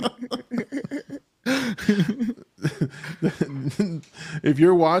 If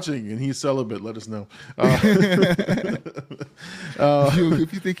you're watching and he's celibate, let us know.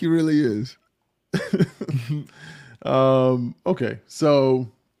 If you think he really is. Okay, so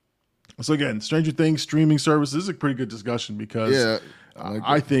again, Stranger Things streaming service is a pretty good discussion because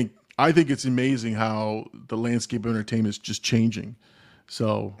I think it's amazing how the landscape of entertainment is just changing.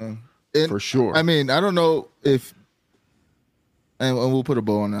 So for sure. I mean, I don't know if, and we'll put a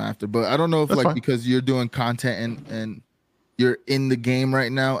bow on it after, but I don't know if That's fine. because you're doing content and you're in the game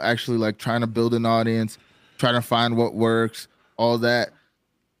right now, actually like trying to build an audience, trying to find what works, all that.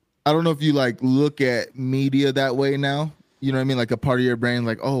 I don't know if you like look at media that way now. You know what I mean? Like a part of your brain,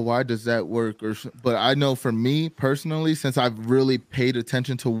 like, oh, why does that work? But I know for me personally, since I've really paid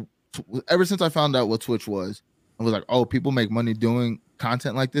attention to ever since I found out what Twitch was, I was like, oh, people make money doing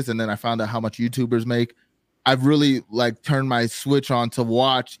content like this. And then I found out how much YouTubers make. I've really like turned my switch on to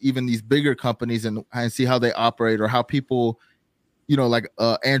watch even these bigger companies and see how they operate, or how people, you know, like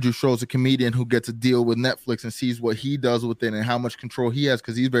Andrew Schultz, a comedian who gets a deal with Netflix and sees what he does with it and how much control he has,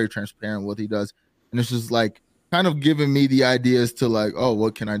 because he's very transparent with what he does. And it's just like kind of giving me the ideas to like, oh,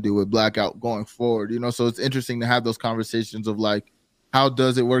 what can I do with Blackout going forward? You know, so it's interesting to have those conversations of like, how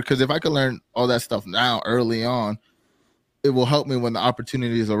does it work? Because if I could learn all that stuff now early on, it will help me when the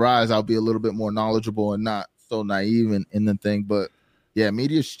opportunities arise. I'll be a little bit more knowledgeable and not so naive in the thing. But yeah,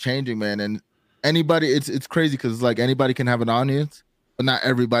 media's changing, man. And anybody, it's crazy because like anybody can have an audience, but not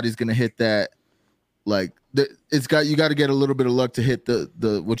everybody's gonna hit that. Like you got to get a little bit of luck to hit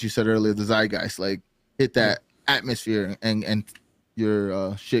the what you said earlier, the zeitgeist, like hit that atmosphere and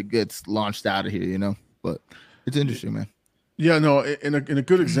your shit gets launched out of here, you know. But it's interesting, man. Yeah, no, in a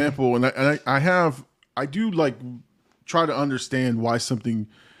good example, and I do like try to understand why something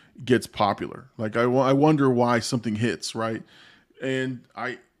gets popular. Like I wonder why something hits, right? And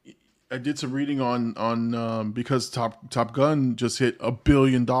I did some reading on because Top Gun just hit $1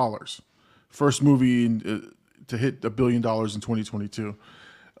 billion, first movie to hit $1 billion in 2022.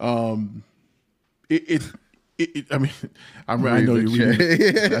 I mean, I know you're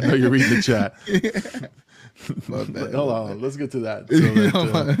reading. I know you're reading the chat. Hold on, let's get to that.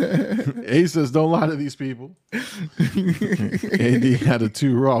 So A says, "Don't lie to these people." Andy had a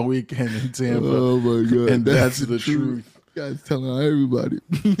 2 Raw weekend in Tampa. Oh my god, and that's the truth. Guys, telling everybody.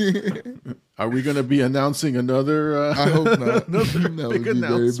 Are we going to be announcing another? I hope not. Another big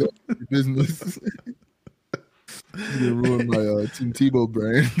announcement. Very bad business. You're gonna ruin my Team Tebow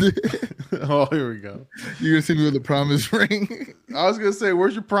brand. Oh, here we go. You're gonna see me with a promise ring. I was gonna say,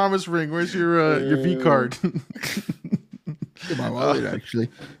 where's your promise ring? Where's your V card? In my wallet, actually.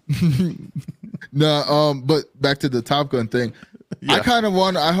 No, but back to the Top Gun thing. Yeah. I kind of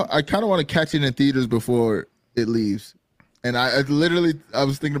want to catch it in theaters before it leaves. And I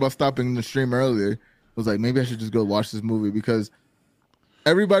was thinking about stopping the stream earlier. I was like, maybe I should just go watch this movie because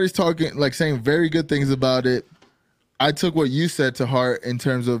everybody's talking, like saying very good things about it. I took what you said to heart in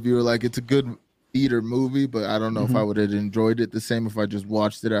terms of you were like, it's a good theater movie, but I don't know if I would have enjoyed it the same if I just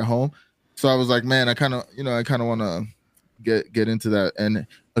watched it at home. So I was like, man, I kind of want to get into that and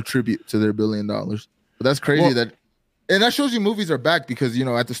attribute to their $1 billion. But that's crazy and that shows you movies are back because, you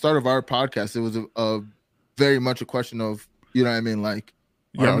know, at the start of our podcast, it was a very much a question of, you know what I mean? Like,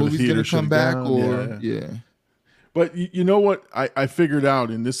 are movies going to come back or yeah. But you know what I figured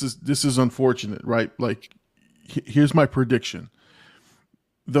out, and this is unfortunate, right? Like, here's my prediction.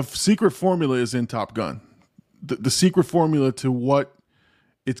 The secret formula is in Top Gun. The secret formula to what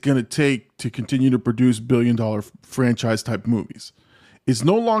it's going to take to continue to produce billion-dollar franchise type movies is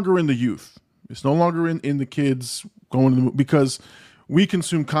no longer in the youth. It's no longer in the kids going to the, because we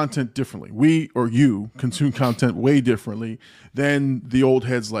consume content differently. We or you consume content way differently than the old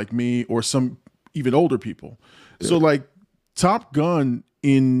heads like me or some even older people. Yeah. So like Top Gun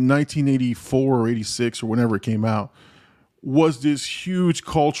in 1984 or 86 or whenever it came out was this huge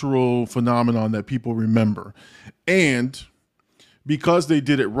cultural phenomenon that people remember. And because they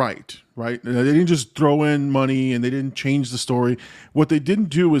did it right. And they didn't just throw in money and they didn't change the story. What they didn't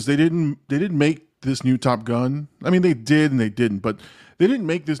do is they didn't make this new Top Gun. I mean, they did and they didn't, but they didn't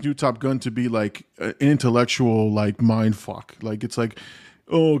make this new Top Gun to be like an intellectual like mind fuck. Like it's like,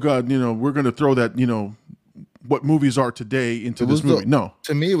 oh God, we're gonna throw that what movies are today into this movie. No,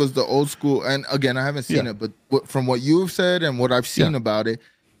 to me it was the old school. And again, I haven't seen it, but from what you've said and what I've seen about it,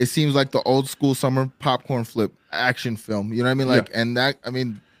 it seems like the old school summer popcorn flip action film. You know what I mean? Like, and that, I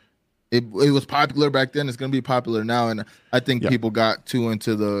mean, it was popular back then. It's going to be popular now. And I think people got too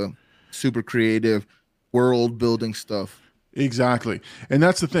into the super creative world building stuff. Exactly. And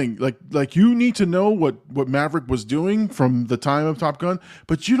that's the thing. Like you need to know what Maverick was doing from the time of Top Gun,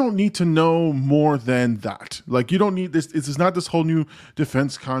 but you don't need to know more than that. Like you don't need this. It's not this whole new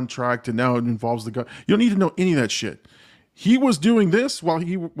defense contract and now it involves the gun. You don't need to know any of that shit. He was doing this while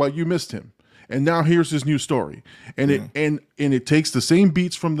you missed him. And now here's his new story. And it takes the same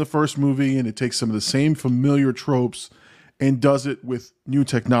beats from the first movie and it takes some of the same familiar tropes and does it with new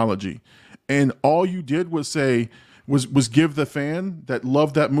technology. And all you did was say was give the fan that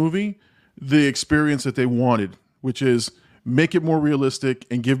loved that movie the experience that they wanted, which is make it more realistic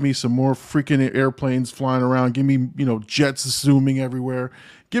and give me some more freaking airplanes flying around. Give me, jets zooming everywhere.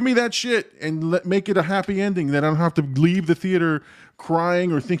 Give me that shit and make it a happy ending that I don't have to leave the theater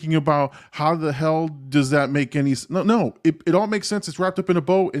crying or thinking about how the hell does that make any sense. No, it all makes sense. It's wrapped up in a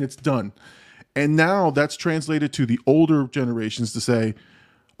bow and it's done. And now that's translated to the older generations to say,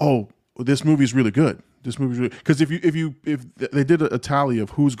 oh, this movie's really good. This movie's really, because if they did a tally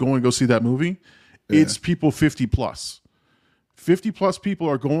of who's going to go see that movie, it's people 50 plus. 50 plus people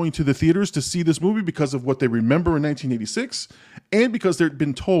are going to the theaters to see this movie because of what they remember in 1986 and because they've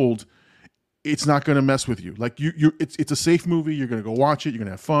been told it's not going to mess with you. Like it's a safe movie. You're going to go watch it. You're going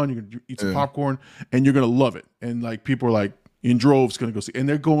to have fun. You're going to eat some popcorn and you're going to love it. And like people are like in droves going to go see, and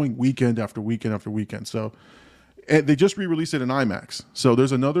they're going weekend after weekend after weekend. So and they just re-released it in IMAX. So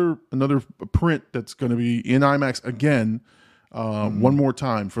there's another print that's going to be in IMAX again, one more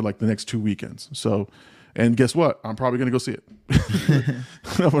time for like the next 2 weekends. So, and guess what? I'm probably going to go see it.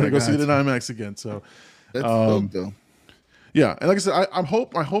 I'm going to go see it in IMAX again. So that's dope, though. Yeah, and like I said, I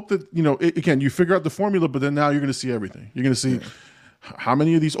hope that again you figure out the formula, but then now you're going to see everything. You're going to see how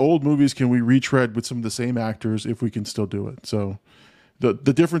many of these old movies can we retread with some of the same actors if we can still do it. So the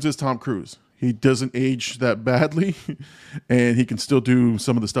difference is Tom Cruise. He doesn't age that badly, and he can still do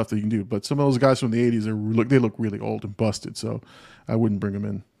some of the stuff that he can do. But some of those guys from the 80s they look really old and busted, so I wouldn't bring them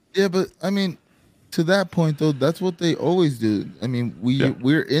in. Yeah, but I mean, to that point though, that's what they always do. I mean,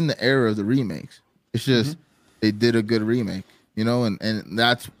 we're in the era of the remakes. It's just they did a good remake, and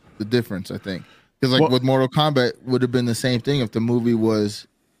that's the difference, I think. Because with Mortal Kombat would have been the same thing if the movie was,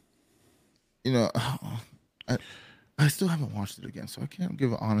 I still haven't watched it again, so I can't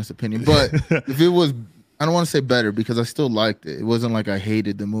give an honest opinion. But if it was, I don't want to say better because I still liked it. It wasn't like I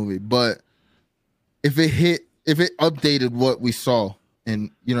hated the movie. But if it updated what we saw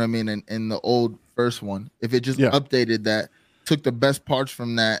in, in the old first one, if it just updated that, took the best parts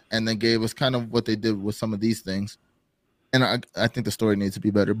from that, and then gave us kind of what they did with some of these things, and I think the story needs to be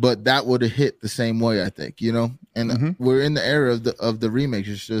better. But that would have hit the same way, I think, And we're in the era of the remakes.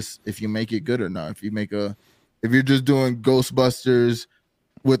 It's just if you make it good or not. If you're just doing Ghostbusters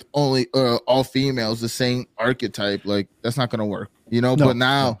with only all females, the same archetype, like that's not gonna work, No, but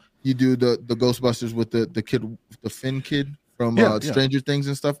now you do the Ghostbusters with the kid, the Finn kid from Stranger Things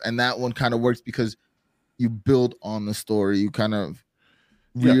and stuff, and that one kind of works because you build on the story. You kind of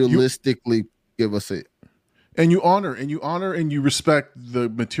realistically give us it. And you honor and you respect the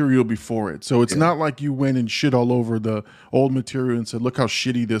material before it. So it's not like you went and shit all over the old material and said, look how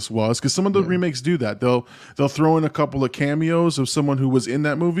shitty this was. Because some of the remakes do that. They'll throw in a couple of cameos of someone who was in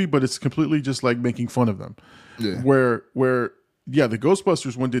that movie, but it's completely just like making fun of them. Yeah. Where the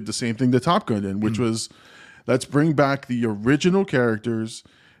Ghostbusters one did the same thing the Top Gun did, which was let's bring back the original characters,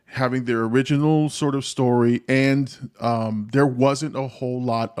 having their original sort of story, and there wasn't a whole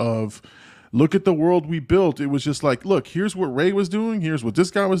lot of look at the world we built. It was just like, look, here's what Ray was doing, here's what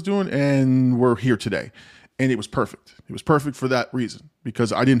this guy was doing, and we're here today. And it was perfect. It was perfect for that reason,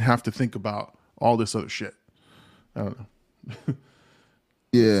 because I didn't have to think about all this other shit. I don't know.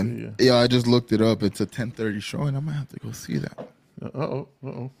 Yeah, I just looked it up. It's a 10:30 show, and I might have to go see that.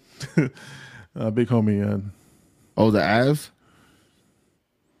 Big homie. Oh, the Avs?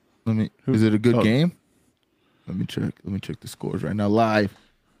 Is it a good game? Let me check the scores right now live.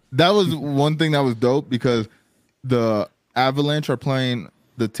 That was one thing that was dope because the Avalanche are playing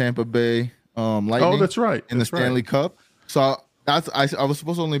the Tampa Bay Lightning. Oh, that's right. In the Stanley Cup. So I was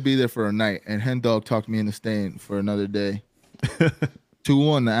supposed to only be there for a night, and Hen Dog talked me into staying for another day.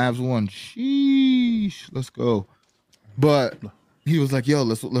 2-1. The Avs won. Sheesh. Let's go. But he was like, "Yo,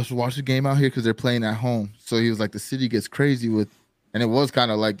 let's watch the game out here because they're playing at home." So he was like, "The city gets crazy with," and it was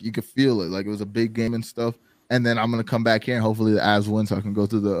kind of like you could feel it, like it was a big game and stuff. And then I'm gonna come back here and hopefully the Avs win, so I can go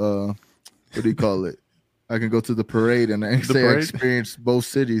to the what do you call it? I can go to the parade and say I experienced both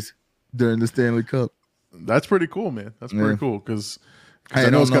cities during the Stanley Cup. That's pretty cool, man. That's pretty cool because I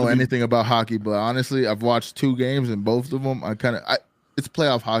don't know anything about hockey, but honestly, I've watched 2 games and both of them it's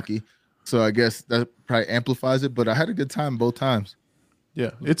playoff hockey, so I guess that probably amplifies it. But I had a good time both times.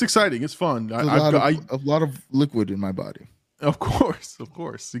 Yeah, it's exciting. It's fun. A lot of liquid in my body. Of course.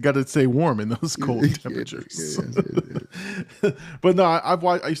 You got to stay warm in those cold temperatures. But no,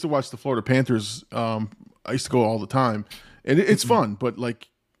 I used to watch the Florida Panthers. I used to go all the time, and it's fun. But like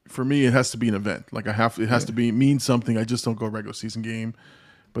for me, it has to be an event. Like it has to mean something. I just don't go regular season game.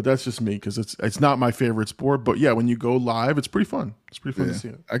 But that's just me because it's not my favorite sport. But yeah, when you go live, it's pretty fun. It's pretty fun to see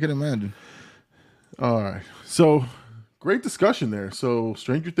it. I can imagine. All right, so. Great discussion there. So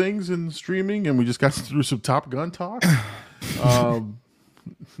Stranger Things and streaming, and we just got through some Top Gun talk.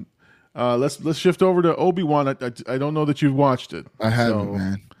 Let's shift over to Obi-Wan. I don't know that you've watched it. I haven't,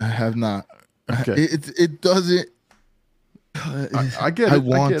 man. I have not. Okay. It doesn't. I get it. I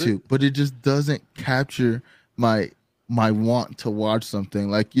want to, but it just doesn't capture my want to watch something.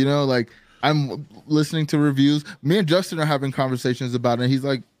 Like like I'm listening to reviews. Me and Justin are having conversations about it. And he's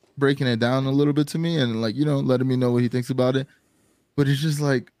like breaking it down a little bit to me and like letting me know what he thinks about it, but it's just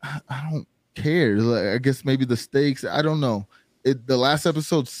like I don't care. Like I guess maybe the stakes, I don't know. The last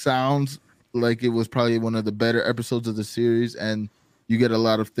episode sounds like it was probably one of the better episodes of the series, and you get a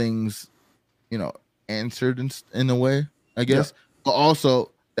lot of things answered in a way, I guess. But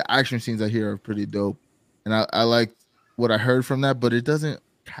also the action scenes I hear are pretty dope, and I like what I heard from that, but it doesn't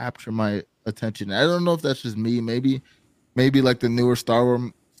capture my attention. I don't know if that's just me. Maybe like the newer Star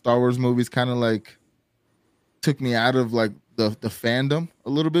Wars movies kind of like took me out of like the fandom a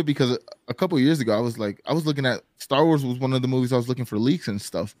little bit, because a couple of years ago I was looking at Star Wars was one of the movies I was looking for leaks and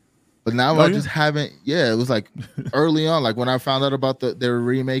stuff, but now I just haven't. It was like early on, like when I found out about they were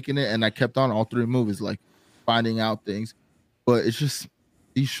remaking it, and I kept on all 3 movies, like finding out things. But it's just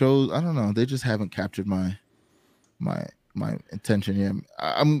these shows, I don't know, they just haven't captured my attention yet.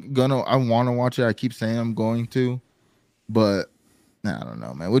 I want to watch it. I keep saying I'm going to, but I don't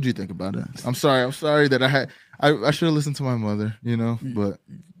know, man. What'd you think about it? I'm sorry that I should have listened to my mother, but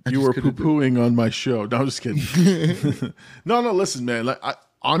you were poo-pooing on my show. No, I'm just kidding. No, listen, man. Like,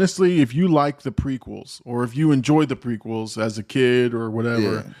 honestly, if you like the prequels, or if you enjoyed the prequels as a kid or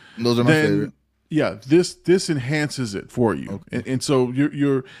whatever, those are my favorite. Yeah, this enhances it for you, okay. and so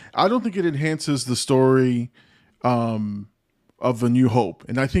you're. I don't think it enhances the story of A New Hope,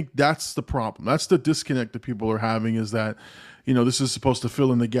 and I think that's the problem. That's the disconnect that people are having, is that this is supposed to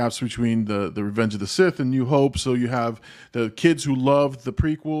fill in the gaps between the Revenge of the Sith and New Hope. So you have the kids who loved the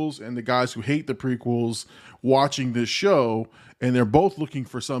prequels and the guys who hate the prequels watching this show, and they're both looking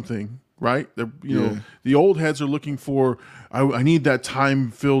for something, right? The old heads are looking for, I need that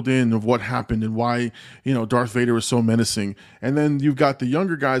time filled in of what happened and why, Darth Vader was so menacing. And then you've got the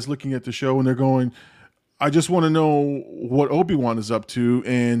younger guys looking at the show and they're going, I just want to know what Obi-Wan is up to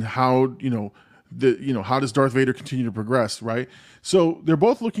and how, how does Darth Vader continue to progress, right? So they're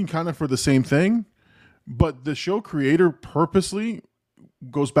both looking kind of for the same thing, but the show creator purposely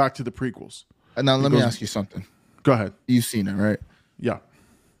goes back to the prequels. Now let me ask you something. Go ahead. You've seen it, right? Yeah.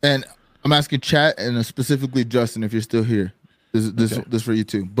 And I'm asking chat and specifically Justin, if you're still here. This for you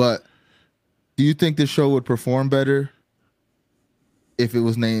too. But do you think this show would perform better if it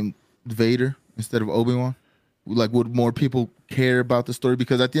was named Vader instead of Obi-Wan? Like, would more people care about the story?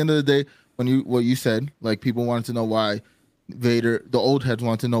 Because at the end of the day, what you said, like, people wanted to know why Vader, the old heads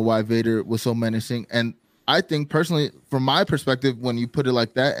wanted to know why Vader was so menacing. And I think personally, from my perspective, when you put it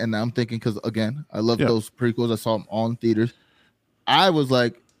like that, and I'm thinking, because again, I love those prequels, I saw them all in theaters. I was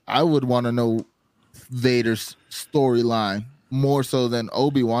like, I would want to know Vader's storyline more so than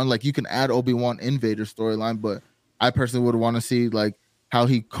Obi-Wan. Like, you can add Obi-Wan in Vader's storyline, but I personally would want to see like how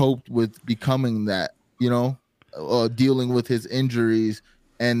he coped with becoming that, dealing with his injuries.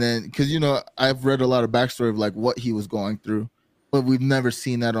 And then, because, I've read a lot of backstory of like what he was going through, but we've never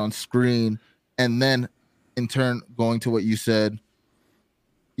seen that on screen. And then in turn, going to what you said,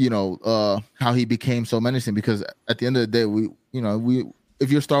 how he became so menacing, because at the end of the day, if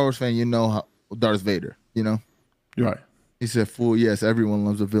you're a Star Wars fan, how Darth Vader, You're right. He said, "Fool, yes, everyone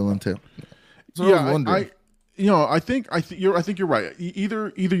loves a villain tale." So I think you're right.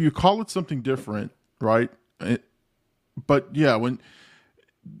 Either you call it something different, right? But yeah, when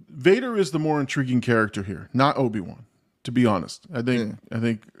Vader is the more intriguing character here, not Obi-Wan. To be honest, I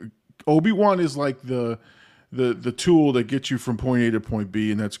think Obi-Wan is like the tool that gets you from point A to point B,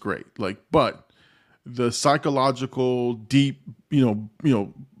 and that's great. Like, but the psychological, deep,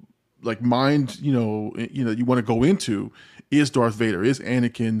 like mind, you want to go into is Darth Vader, is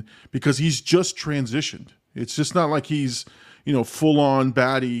Anakin, because he's just transitioned. It's just not like he's, full on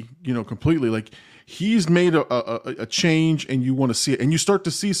baddie, completely. Like, he's made a change, and you want to see it, and you start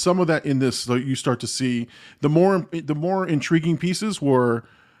to see some of that in this. So you start to see the more intriguing pieces were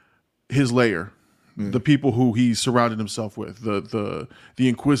his lair, the people who he surrounded himself with, the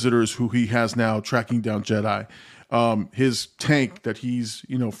Inquisitors who he has now tracking down Jedi, his tank that he's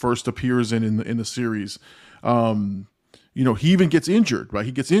first appears in the series. He even gets injured, right?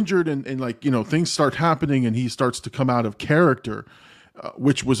 He gets injured, and things start happening, and he starts to come out of character.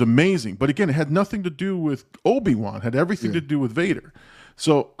 Which was amazing. But again, it had nothing to do with Obi-Wan. It had everything to do with Vader.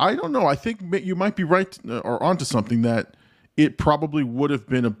 So I don't know. I think you might be right or onto something, that it probably would have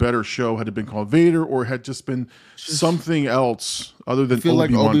been a better show had it been called Vader, or had just been something else other than I feel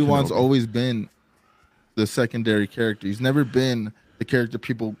Obi-Wan. like Obi-Wan's always been the secondary character. He's never been the character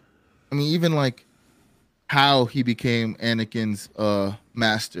people... I mean, even like how he became Anakin's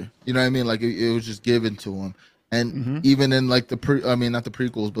master. You know what I mean? Like it was just given to him. And even in like not the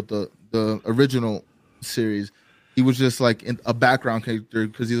prequels, but the original series, he was just like a background character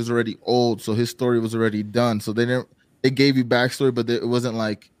because he was already old, so his story was already done. So they gave you backstory, but it wasn't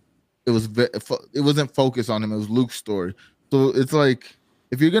like it wasn't focused on him. It was Luke's story. So it's like,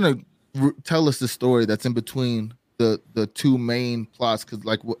 if you're gonna tell us the story that's in between the two main plots, because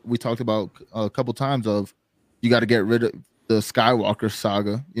like what we talked about a couple times, of you got to get rid of the Skywalker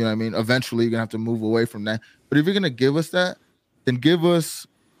saga. You know what I mean? Eventually, you're gonna have to move away from that. But if you're gonna give us that, then give us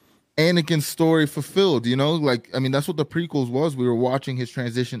Anakin's story fulfilled. Like, I mean, that's what the prequels was. We were watching his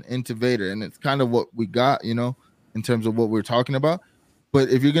transition into Vader, and it's kind of what we got, in terms of what we're talking about. But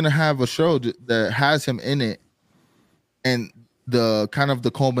if you're gonna have a show that has him in it, and the kind of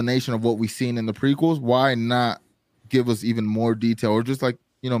the culmination of what we've seen in the prequels, why not give us even more detail, or just like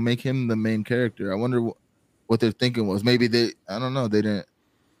make him the main character? I wonder what their thinking was. Maybe I don't know, they didn't.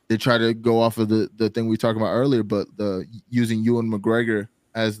 They try to go off of the thing we talked about earlier, but using Ewan McGregor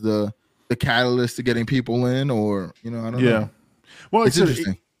as the catalyst to getting people in, or I don't know. Well, it's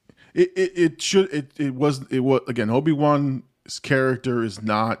interesting. It was again, Obi-Wan's character is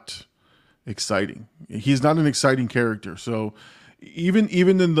not exciting. He's not an exciting character. So even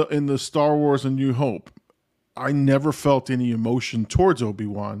in the Star Wars A New Hope, I never felt any emotion towards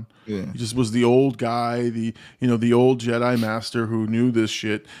Obi-Wan. Yeah. He just was the old guy, the old Jedi master who knew this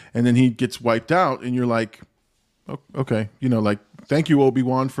shit, and then he gets wiped out, and you're like, okay, like, thank you,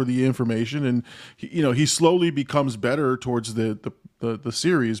 Obi-Wan, for the information, and he slowly becomes better towards the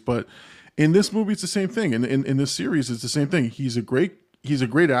series. But in this movie, it's the same thing, and in this series, it's the same thing. He's a great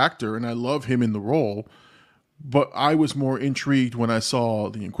actor, and I love him in the role. But I was more intrigued when I saw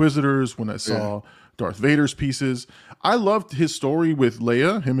the Inquisitors, when I saw Darth Vader's pieces. I loved his story with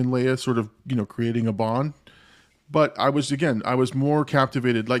Leia, him and Leia sort of, creating a bond. But I was more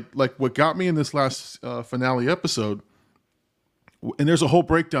captivated. Like what got me in this last finale episode, and there's a whole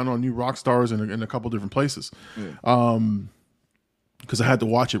breakdown on New Rock Stars in a couple different places. Because I had to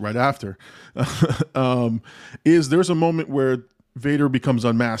watch it right after. There's a moment where Vader becomes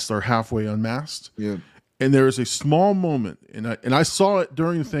unmasked, or halfway unmasked. Yeah. And there is a small moment, and I saw it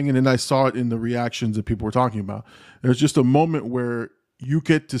during the thing, and then I saw it in the reactions that people were talking about. There's just a moment where you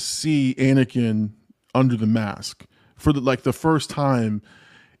get to see Anakin under the mask for the first time.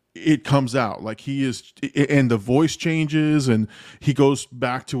 It comes out like he is, and the voice changes, and he goes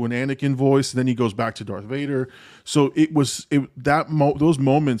back to an Anakin voice, and then he goes back to Darth Vader. So those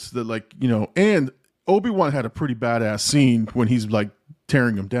moments that and Obi-Wan had a pretty badass scene when he's like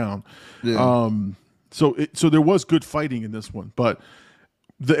tearing him down. Yeah. So there was good fighting in this one, but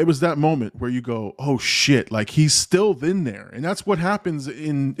it was that moment where you go, oh shit, like he's still in there. And that's what happens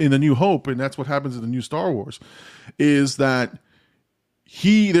in A New Hope, and that's what happens in the new Star Wars, is that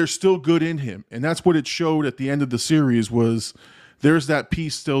there's still good in him. And that's what it showed at the end of the series, was there's that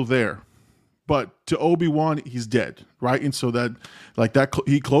piece still there. But to Obi-Wan, he's dead, right? And so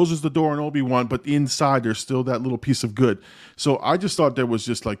he closes the door on Obi-Wan, but inside there's still that little piece of good. So I just thought that was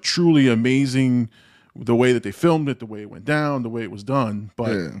just like truly amazing, the way that they filmed it, the way it went down, the way it was done.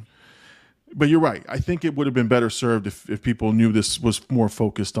 But you're right. I think it would have been better served if people knew this was more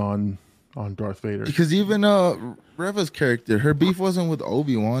focused on Darth Vader. Because even Reva's character, her beef wasn't with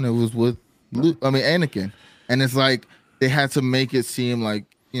Obi-Wan, it was with Anakin. And it's like they had to make it seem like,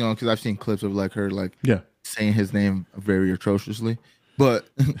 because I've seen clips of like her saying his name very atrociously. But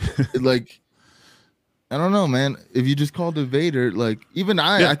like I don't know, man. If you just called it Vader, like even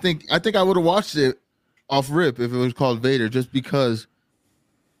Yeah. I think I would have watched it off rip if it was called Vader, just because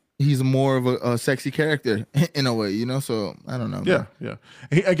he's more of a sexy character in a way, you know. So I don't know. Yeah, Man.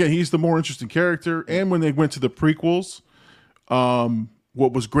 yeah. Again, he's the more interesting character. And when they went to the prequels,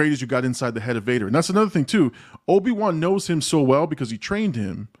 what was great is you got inside the head of Vader, and that's another thing too. Obi-Wan knows him so well because he trained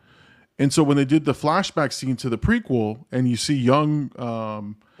him, and so when they did the flashback scene to the prequel, and you see young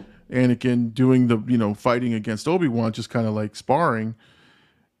Anakin doing the fighting against Obi-Wan, just kind of like sparring.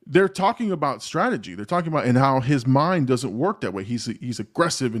 They're talking about strategy. They're talking about and how his mind doesn't work that way. He's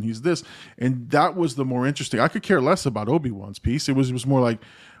aggressive and he's this, and that was the more interesting. I could care less about Obi-Wan's piece. It was more like,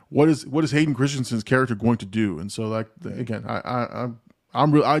 what is Hayden Christensen's character going to do? And so, like again,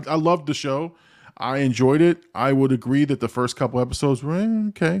 I loved the show. I enjoyed it. I would agree that the first couple episodes were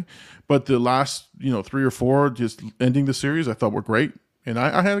okay, but the last 3 or 4 just ending the series, I thought were great, and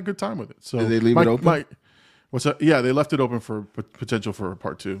I had a good time with it. So Did they leave it open? What's that? Yeah, they left it open for potential for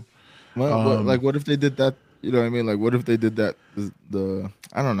part 2. Well, like, what if they did that? You know what I mean? Like, what if they did that?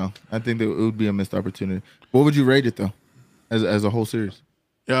 I don't know. I think that it would be a missed opportunity. What would you rate it though, as a whole series?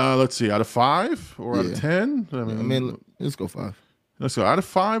 Let's see, out of 5 or out of 10? I mean, let's go 5. Let's go out of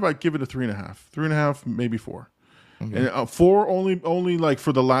 5. I'd give it a 3.5, 3.5, maybe 4. Okay. And 4 only like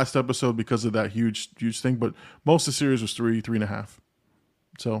for the last episode because of that huge thing. But most of the series was 3.5.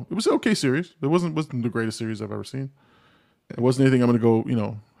 So it was an okay series. It wasn't the greatest series I've ever seen. It wasn't anything I'm going to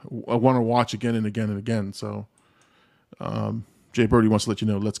go, I want to watch again and again and again. So Jay Birdie wants to let you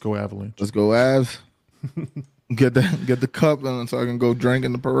know, let's go Avalanche. Let's go Avs. Get the cup and so I can go drink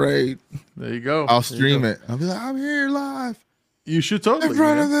in the parade. There you go. I'll stream it. I'll be like, I'm here live. You should totally. In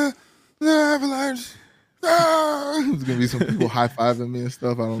front of the Avalanche. Ah! There's going to be some people high-fiving me and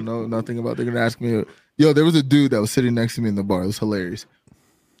stuff. I don't know nothing about. They're going to ask me. Yo, there was a dude that was sitting next to me in the bar. It was hilarious.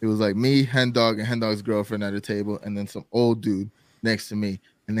 It was like me, Hen Dog, and Hen Dog's girlfriend at a table, and then some old dude next to me.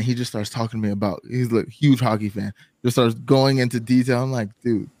 And then he just starts talking to me about, he's a huge hockey fan. Just starts going into detail. I'm like,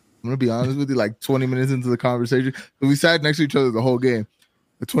 dude, I'm going to be honest with you, like 20 minutes into the conversation. So we sat next to each other the whole game.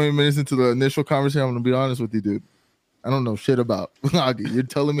 20 minutes into the initial conversation, I'm going to be honest with you, dude. I don't know shit about hockey. You're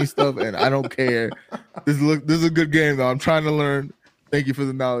telling me stuff, and I don't care. This is a good game, though. I'm trying to learn. Thank you for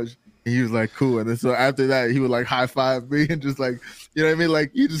the knowledge. And he was like, cool. And then so after that, he would like high five me and just like, you know what I mean?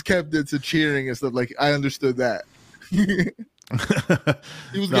 Like he just kept it to cheering and stuff. Like I understood that. He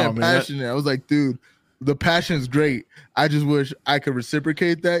was getting passionate. I was like, dude, the passion is great. I just wish I could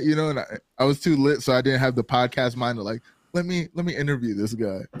reciprocate that, And I was too lit, so I didn't have the podcast mind to like, let me interview this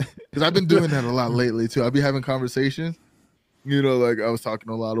guy. Because I've been doing that a lot lately too. I'll be having conversations. Like I was talking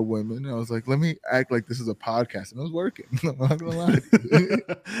to a lot of women. And I was like, let me act like this is a podcast. And it was working. I'm not going to lie.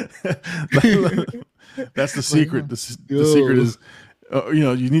 That's the secret. The secret is,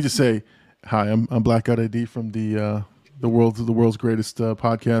 you need to say, hi, I'm Blackout ID from the world's greatest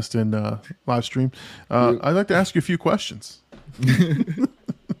podcast and live stream. I'd like to ask you a few questions.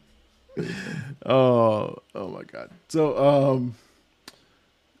 Oh my God. So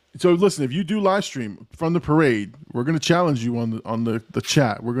listen, if you do live stream from the parade, we're going to challenge you on the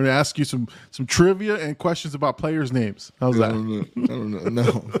chat. We're going to ask you some trivia and questions about players' names. How's that? I don't know.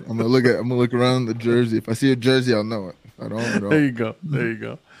 No, I'm gonna look around the jersey. If I see a jersey, I'll know it. If I don't. There you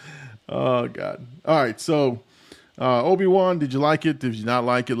go. Oh God. All right. So Obi-Wan, did you like it? Did you not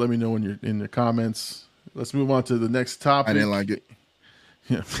like it? Let me know in the comments. Let's move on to the next topic. I didn't like it.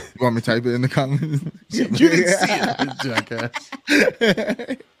 Yeah. You want me to type it in the comments? You didn't see it, jackass.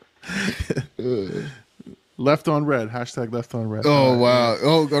 Left on red. Hashtag left on red. Oh, wow.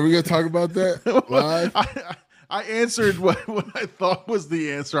 Oh, are we going to talk about that live? I answered what I thought was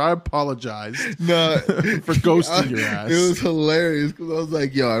the answer. I apologize no, for ghosting your ass. It was hilarious because I was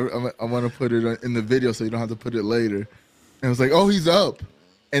like, yo, I want to put it in the video so you don't have to put it later. And I was like, oh, he's up.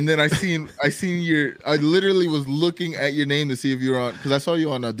 And then I literally was looking at your name to see if you're on, because I saw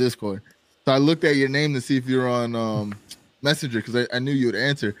you on Discord. So I looked at your name to see if you're on Messenger because I knew you would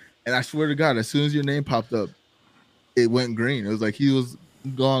answer. And I swear to God, as soon as your name popped up, it went green. It was like he was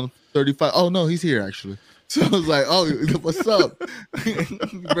gone 35. Oh, no, he's here, actually. So I was like, oh, what's up?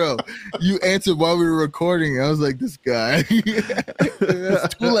 Bro, you answered while we were recording. I was like, this guy.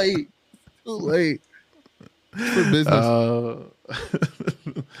 It's too late. Too late. For business.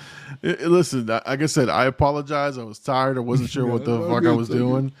 Listen, like I said, I apologize. I was tired. I wasn't sure what the fuck I was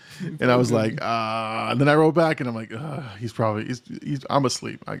doing. And I was like, and then I wrote back and I'm like, he's I'm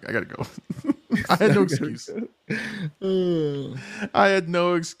asleep. I gotta go. I had no excuse. I had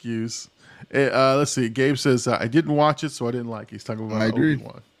no excuse. Let's see. Gabe says, I didn't watch it, so I didn't like it. He's talking about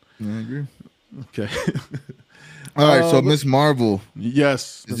Obi-Wan. I agree. Okay. All right, so Miss Marvel.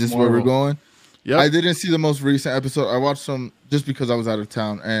 Yes. Is this where we're going? Yep. I didn't see the most recent episode. I watched some just because I was out of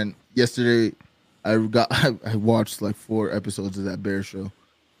town. And yesterday, I watched like 4 episodes of that Bear show.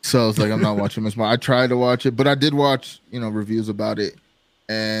 So I was like, I'm not watching much more. I tried to watch it, but I did watch, reviews about it.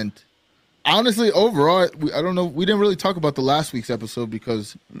 And honestly, overall, I don't know. We didn't really talk about the last week's episode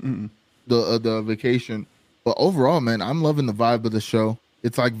because the vacation. But overall, man, I'm loving the vibe of the show.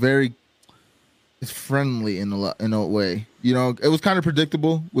 It's like it's friendly in a way. It was kind of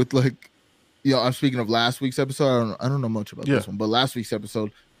predictable with like, I'm speaking of last week's episode. I don't know much about this one, but last week's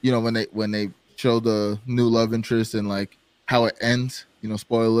episode, when they show the new love interest and like how it ends,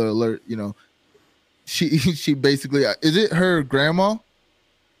 spoiler alert, she basically, is it her grandma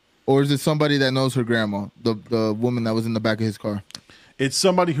or is it somebody that knows her grandma, the woman that was in the back of his car? It's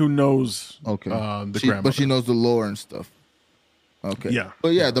somebody who knows the grandma, but she knows the lore and stuff. Okay. Yeah.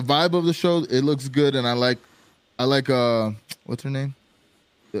 But the vibe of the show, it looks good, and I like what's her name?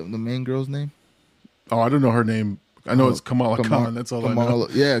 The main girl's name? Oh, I don't know her name. I know it's Kamala Khan. That's all I know.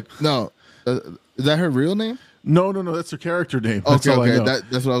 Yeah. No. Is that her real name? No. That's her character name. That's all I know.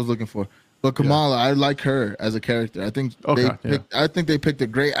 That's what I was looking for. But Kamala, I like her as a character. I think they picked a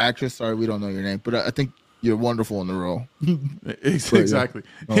great actress. Sorry, we don't know your name, but I think you're wonderful in the role. Exactly.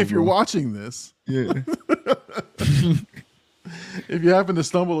 If you're watching this, if you happen to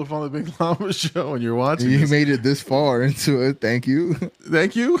stumble upon the Big Llama show and you're watching, you made it this far into it. Thank you.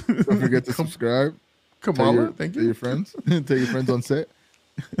 Thank you. Don't forget to subscribe. Kamala, thank you. Tell your friends. Tell your friends on set.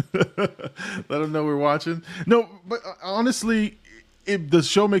 Let them know we're watching. No, but honestly, the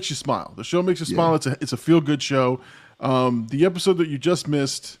show makes you smile. The show makes you smile. It's a feel good show. The episode that you just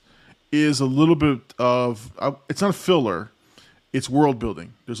missed is a little bit of it's not a filler. It's world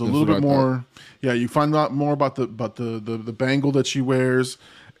building. There's a little bit more. Yeah, you find out more about the bangle that she wears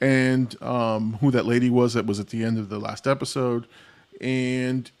and who that lady was that was at the end of the last episode,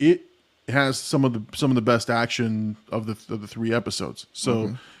 and it has some of the best action of the 3 episodes.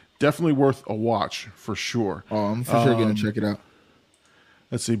 So definitely worth a watch for sure. Oh, I'm for sure gonna check it out.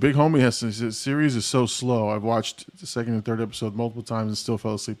 Let's see. Big Homie his series is so slow. I've watched the 2nd and 3rd episode multiple times and still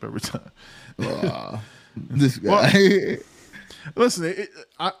fell asleep every time. This guy. Listen,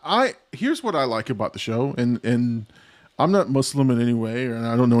 here's what I like about the show, and I'm not Muslim in any way, and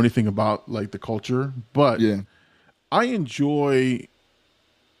I don't know anything about like the culture, but I enjoy.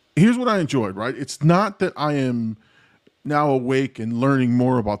 Here's what I enjoyed. Right, it's not that I am now awake and learning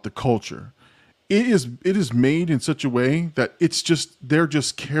more about the culture. It is made in such a way that they're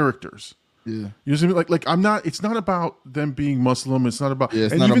just characters. Yeah, you know what I mean? Like I'm not. It's not about them being Muslim. It's not about. Yeah,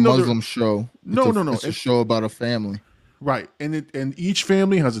 it's not a Muslim show. No. It's a show about a family. Right, and each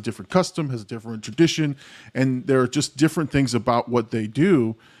family has a different custom, has a different tradition, and there are just different things about what they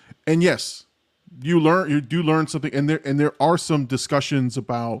do. And yes, you do learn something, and there are some discussions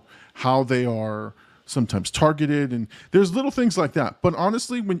about how they are sometimes targeted, and there's little things like that. But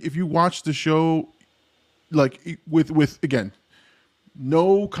honestly, if you watch the show, like with again,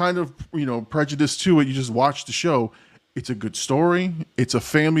 no kind of prejudice to it, you just watch the show. It's a good story. It's a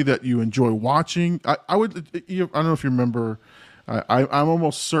family that you enjoy watching. I don't know if you remember. I'm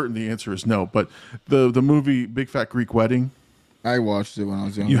almost certain the answer is no. But the movie Big Fat Greek Wedding. I watched it when I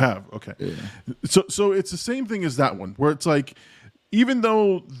was young. You have, okay. Yeah. So it's the same thing as that one, where it's like, even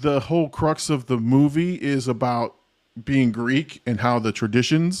though the whole crux of the movie is about being Greek and how the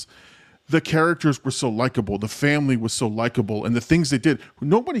traditions, the characters were so likable, the family was so likable, and the things they did,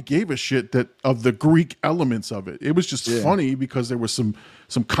 nobody gave a shit of the Greek elements of it. It was just funny because there was some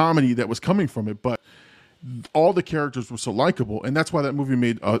comedy that was coming from it, but all the characters were so likable, and that's why that movie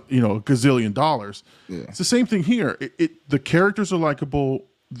made a gazillion dollars. Yeah. It's the same thing here. The characters are likable.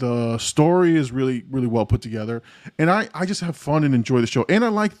 The story is really, really well put together, and I just have fun and enjoy the show. And I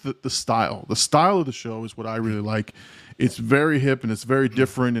like the style. The style of the show is what I really like. It's very hip and it's very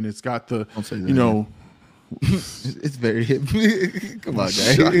different, and it's got the it's very hip. Come on,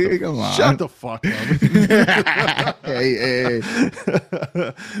 guys. Come on. Shut the fuck up. Hey.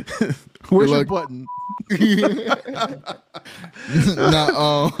 Where's your button?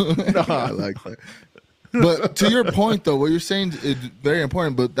 No, I like that. But to your point, though, what you're saying is very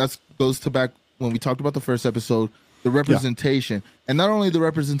important. But that goes to back when we talked about the first episode, the representation, and not only the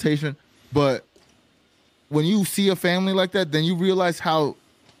representation, but when you see a family like that, then you realize how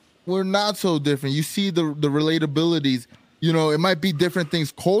we're not so different. You see the relatabilities. It might be different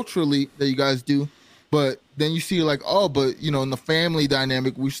things culturally that you guys do, but then you see like, oh, but in the family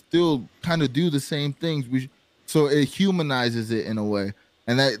dynamic, we still kind of do the same things. So it humanizes it in a way.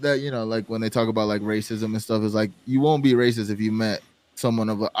 And that like when they talk about like racism and stuff, is like you won't be racist if you met someone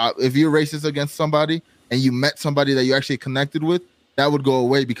if you're racist against somebody and you met somebody that you actually connected with, that would go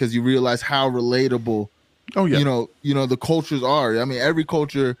away because you realize how relatable Oh yeah. the cultures are. I mean, every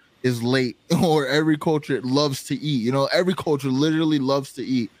culture is late, or every culture loves to eat. Every culture literally loves to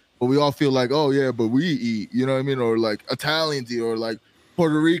eat, but we all feel like, oh yeah, but we eat. You know what I mean? Or like Italians eat, or like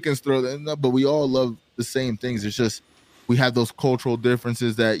Puerto Ricans throw that. But we all love the same things. It's just we have those cultural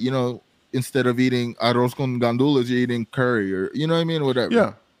differences that instead of eating arroz con gandules, you're eating curry, or you know what I mean, whatever.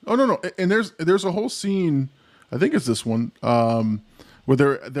 Yeah. Oh no. And there's a whole scene. I think it's this one. Where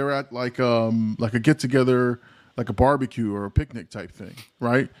they're at like a get together, like a barbecue or a picnic type thing,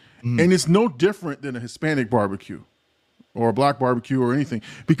 right? And it's no different than a Hispanic barbecue or a black barbecue or anything,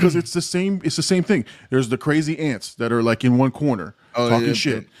 because it's the same. It's the same thing. There's the crazy ants that are like in one corner talking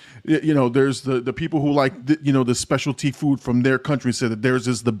shit. There's the people who like the specialty food from their country and say that theirs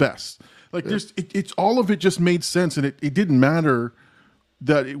is the best. Like it's all of it just made sense, and it didn't matter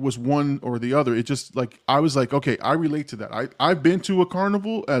that it was one or the other. It just like, I was like, okay, I relate to that. I've been to a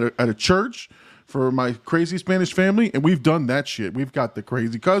carnival at a church for my crazy Spanish family, and we've done that shit. We've got the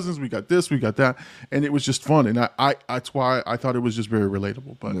crazy cousins, we got this, we got that, and it was just fun. And I that's why I thought it was just very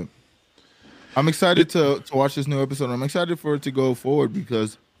relatable. But I'm excited to watch this new episode. I'm excited for it to go forward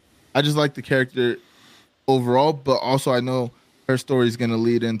because I just like the character overall, but also I know her story is going to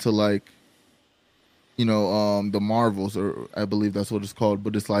lead into like, the Marvels, or I believe that's what it's called,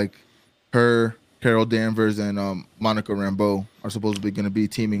 but it's like her, Carol Danvers, and Monica Rambeau are supposedly going to be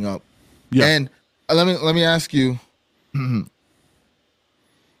teaming up. Yeah. And let me ask you.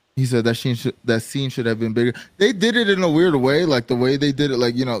 He said that scene should have been bigger. They did it in a weird way, like the way they did it,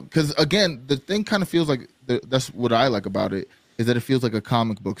 like because again, the thing kind of feels like that's what I like about it, is that it feels like a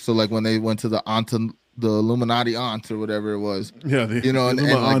comic book. So like when they went to the Illuminati aunt or whatever it was. Yeah, and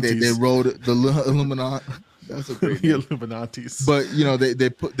like they wrote the Illuminati. That's a great name. The Illuminatis. But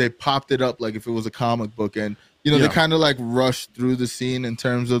they popped it up like if it was a comic book, and they kind of like rushed through the scene in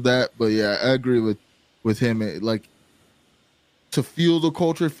terms of that. But yeah, I agree with him. Like to feel the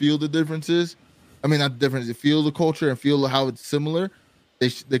culture, feel the differences. I mean, not the differences. Feel the culture and feel how it's similar. They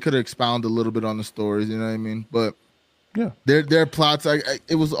could have expounded a little bit on the stories. You know what I mean? But yeah, their plots.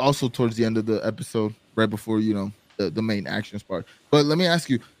 It was also towards the end of the episode, right before the main actions part. But let me ask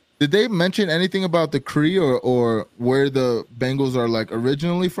you, did they mention anything about the Kree or where the Bengals are like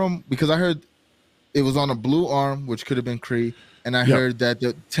originally from? Because I heard it was on a blue arm, which could have been Kree, and I heard that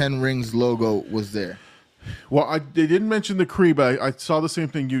the 10 Rings logo was there. Well, they didn't mention the Kree, but I saw the same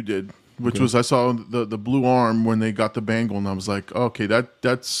thing you did, which was I saw the blue arm when they got the bangle, and I was like, okay,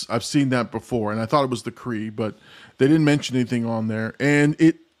 that's I've seen that before, and I thought it was the Kree, but they didn't mention anything on there. And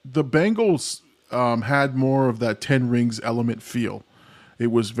the Bengals had more of that 10 Rings element feel.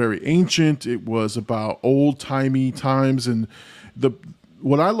 It was very ancient. It was about old timey times, and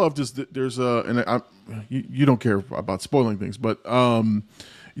what I loved is that there's you don't care about spoiling things, but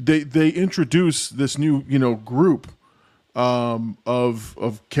they introduce this new group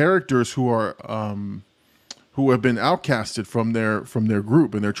of characters who are who have been outcasted from their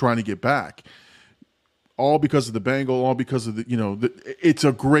group, and they're trying to get back. All because of the bangle, all because of it's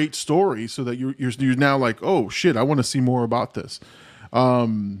a great story, so that you're now like, oh shit, I want to see more about this.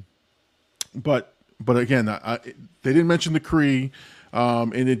 But again, they didn't mention the Kree,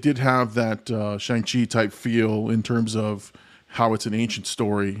 and it did have that Shang-Chi type feel in terms of how it's an ancient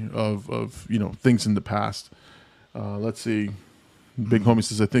story of things in the past. Let's see. Big Homie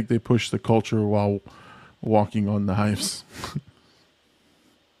says, I think they push the culture while walking on knives.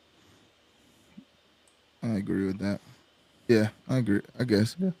 I agree with that. Yeah, I agree. I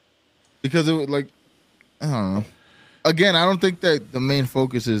guess. Yeah. Because it was like, I don't know. Again, I don't think that the main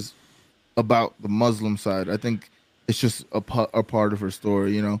focus is about the Muslim side. I think it's just a part of her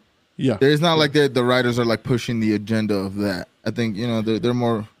story, Yeah. It's not like the writers are like pushing the agenda of that. I think, they're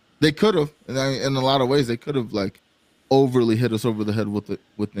more, they could have, in a lot of ways, they could have like overly hit us over the head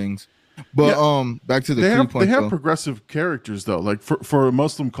with things. But back to the they have progressive characters though. Like for a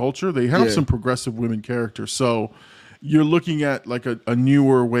Muslim culture, they have some progressive women characters. So you're looking at like a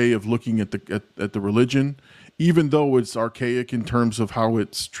newer way of looking at the religion, even though it's archaic in terms of how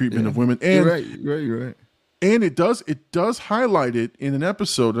it's treatment of women. And you're right. And it does highlight it in an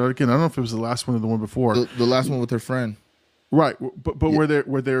episode. Again, I don't know if it was the last one or the one before. The last one with her friend. Right, but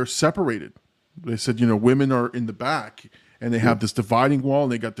where they're separated. They said, women are in the back, and they have this dividing wall,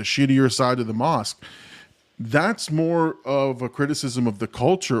 and they got the shittier side of the mosque. That's more of a criticism of the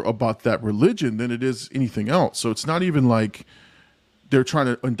culture about that religion than it is anything else. So it's not even like they're trying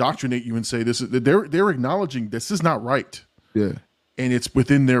to indoctrinate you and say this is. They're acknowledging this is not right. Yeah, and it's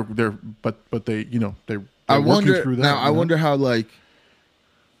within their but they they're working through that. Now I wonder how like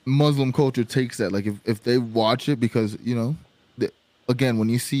Muslim culture takes that. Like if they watch it, because again, when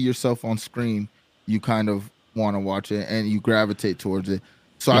you see yourself on screen, you kind of want to watch it and you gravitate towards it.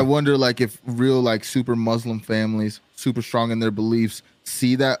 So I wonder, like, if real, like, super Muslim families, super strong in their beliefs,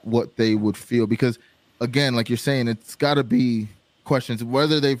 see that, what they would feel. Because, again, like you're saying, it's got to be questions,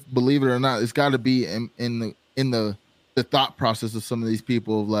 whether they believe it or not. It's got to be in the thought process of some of these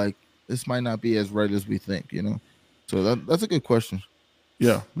people of, like, this might not be as right as we think, you know. So that's a good question.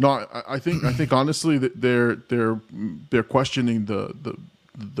 Yeah, no, I think honestly that they're questioning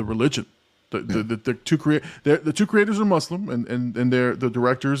the religion. The two creators are Muslim, and they're the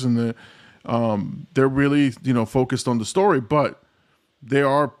directors, and they're really, you know, focused on the story, but they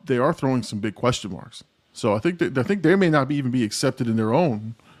are throwing some big question marks. So I think they may not even be accepted in their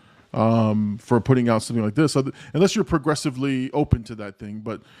own for putting out something like this, unless you're progressively open to that thing.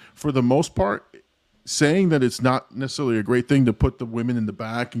 But for the most part, saying that it's not necessarily a great thing to put the women in the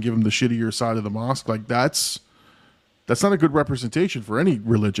back and give them the shittier side of the mosque, like that's not a good representation for any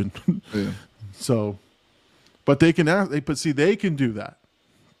religion. Yeah. So, but they can they can do that.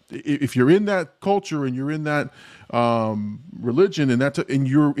 If you're in that culture and you're in that religion and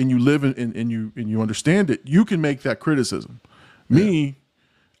you live and you understand it, you can make that criticism. Yeah. Me,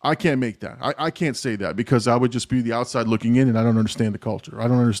 I can't make that. I can't say that because I would just be the outside looking in, and I don't understand the culture. I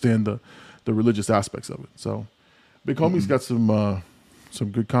don't understand the religious aspects of it. So, Big Homie's got some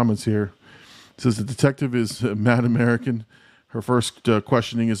good comments here. It says the detective is mad American. Her first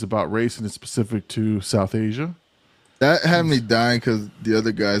questioning is about race, and it's specific to South Asia. That had me dying because the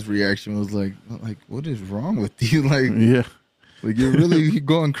other guy's reaction was like, what is wrong with you? Like, yeah, like you're really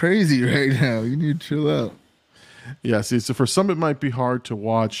going crazy right now. You need to chill out. Yeah, see, so for some it might be hard to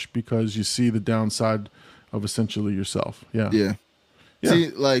watch because you see the downside of essentially yourself. Yeah. See,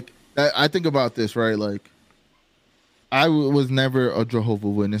 like, I think about this, right? Like, I was never a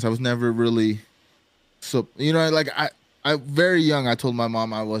Jehovah's Witness. I was never really, so, you know, like, I very young, I told my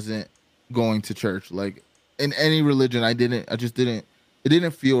mom I wasn't going to church. Like, in any religion, it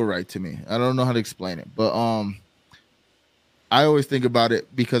didn't feel right to me. I don't know how to explain it. But I always think about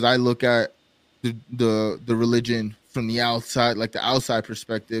it because I look at the religion from the outside, like the outside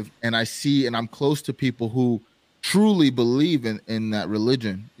perspective, and I see and I'm close to people who truly believe in that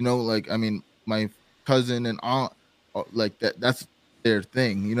religion. You know, like, I mean, my cousin and aunt, like that's their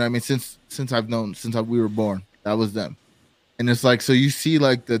thing. You know what I mean? Since we were born, that was them. And it's like, so you see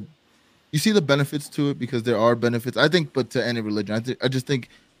like the benefits to it because there are benefits, I think, but to any religion, I just think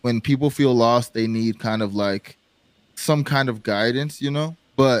when people feel lost, they need kind of like some kind of guidance, you know,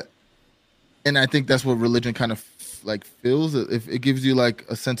 and I think that's what religion kind of like feels. If it gives you like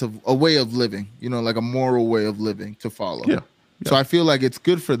a sense of a way of living, you know, like a moral way of living to follow. Yeah. So I feel like it's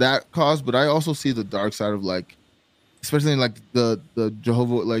good for that cause, but I also see the dark side of like, especially in like the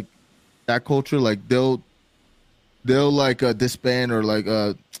Jehovah, like that culture, like they'll like disband or like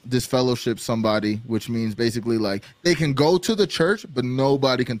disfellowship somebody, which means basically like they can go to the church, but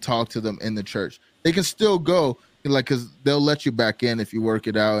nobody can talk to them in the church. They can still go, like, because they'll let you back in if you work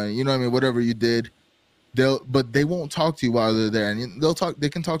it out, and you know what I mean, whatever you did, but they won't talk to you while they're there, and they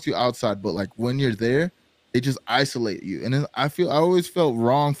can talk to you outside, but like when you're there, they just isolate you. And then I always felt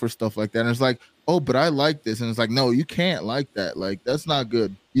wrong for stuff like that, and it's like, oh, but I like this, and it's like, no, you can't like that, like that's not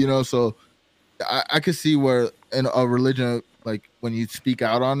good, you know. So I could see where in a religion, like when you speak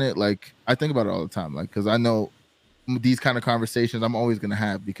out on it, like I think about it all the time, like because I know these kind of conversations I'm always gonna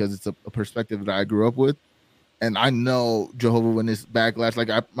have because it's a perspective that I grew up with, and I know Jehovah's Witness backlash. Like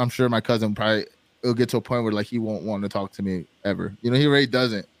I'm sure my cousin probably it'll get to a point where like he won't want to talk to me ever. You know, he already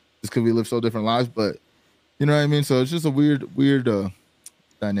doesn't just because we live so different lives. But you know what I mean. So it's just a weird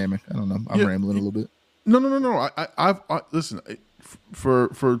dynamic. I don't know. I'm rambling a little bit. No. I've listen.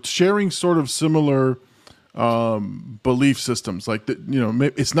 For sharing sort of similar belief systems, like that, you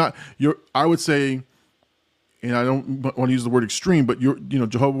know, it's not your. I would say, and I don't want to use the word extreme, but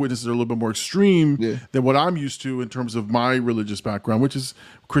Jehovah's Witnesses are a little bit more extreme than what I'm used to in terms of my religious background, which is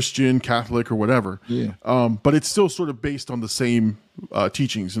Christian, Catholic, or whatever. Yeah. But it's still sort of based on the same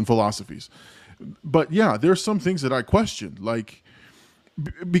teachings and philosophies. But yeah, there's some things that I question, like.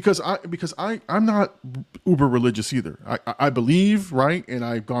 Because I'm not uber religious either. I believe, right, and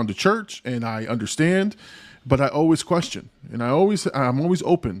I've gone to church and I understand, but I always question, and I'm always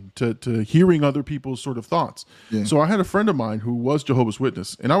open to hearing other people's sort of thoughts. Yeah. So I had a friend of mine who was Jehovah's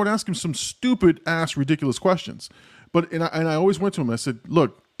Witness, and I would ask him some stupid ass ridiculous questions, and I always went to him and I said,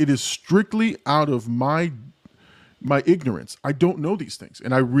 look, it is strictly out of my ignorance. I don't know these things,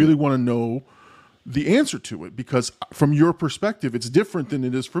 and I really want to know the answer to it, because from your perspective, it's different than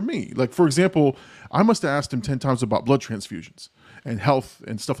it is for me. Like, for example, I must have asked him 10 times about blood transfusions and health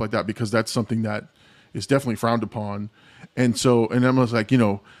and stuff like that, because that's something that is definitely frowned upon. And so, and I was like,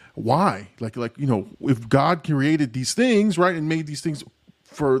 why? Like, if God created these things, right, and made these things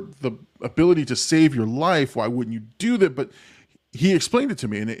for the ability to save your life, why wouldn't you do that? But he explained it to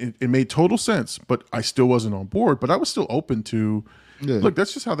me, and it made total sense, but I still wasn't on board. But I was still open to, look,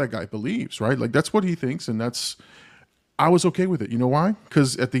 that's just how that guy believes, right? Like, that's what he thinks, and I was okay with it. You know why?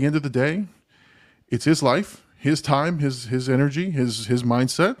 Because at the end of the day, it's his life, his time, his energy, his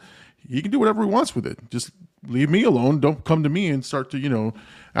mindset. He can do whatever he wants with it. Just leave me alone. Don't come to me and start to,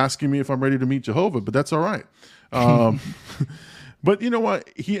 asking me if I'm ready to meet Jehovah, but that's all right. But you know what?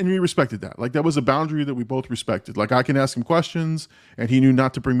 He respected that. Like, that was a boundary that we both respected. Like, I can ask him questions, and he knew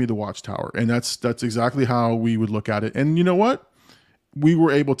not to bring me the Watchtower. And that's exactly how we would look at it. And you know what? We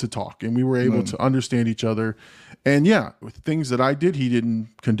were able to talk, and we were able to understand each other. And yeah, with things that I did, he didn't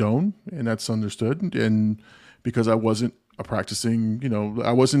condone, and that's understood. And because I wasn't a practicing,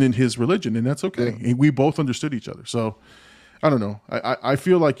 I wasn't in his religion, and that's okay. And we both understood each other. So I don't know. I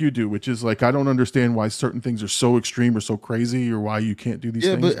feel like you do, which is like, I don't understand why certain things are so extreme or so crazy, or why you can't do these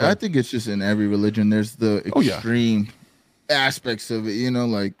things. Yeah, but I think it's just in every religion, there's the extreme aspects of it,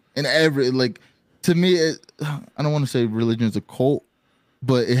 like in every, like, to me, I don't want to say religion is a cult,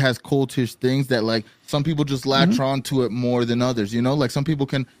 but it has cultish things that, like, some people just latch on to it more than others, like some people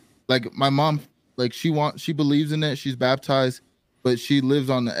can, like my mom, like she believes in it, she's baptized, but she lives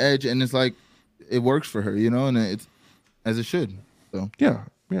on the edge, and it's like, it works for her, and it's as it should. So yeah.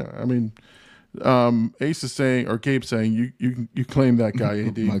 I mean, Ace is saying, or Gabe saying, you claim that guy,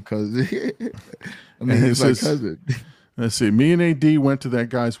 AD. My cousin. I mean, he's my cousin. Let's see. Me and AD went to that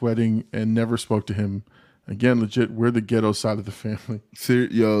guy's wedding and never spoke to him. Again, legit, we're the ghetto side of the family.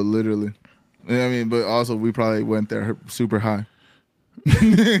 Yo, literally. I mean, but also we probably went there super high.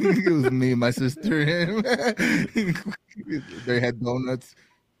 It was me and my sister and him. They had donuts.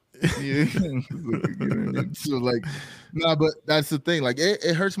 Yeah. So like, but that's the thing. Like,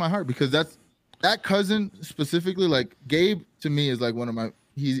 it hurts my heart because that cousin specifically, like Gabe to me is like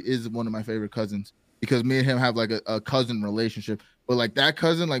he is one of my favorite cousins because me and him have like a cousin relationship. But like that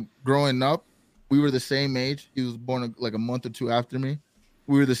cousin, like growing up, we were the same age. He was born like a month or two after me.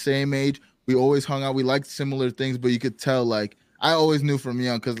 We were the same age. We always hung out. We liked similar things, but you could tell, like, I always knew from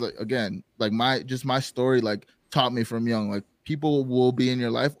young, because like, again, like my story like taught me from young, like people will be in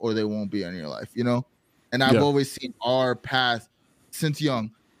your life or they won't be in your life, And I've always seen our path since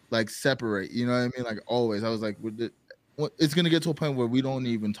young, like separate, you know what I mean? Like always, I was like, it's gonna get to a point where we don't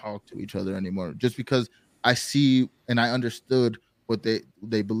even talk to each other anymore, just because I see and I understood what they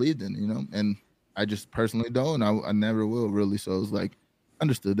believed in, and I just personally don't, and I never will really. So it was like,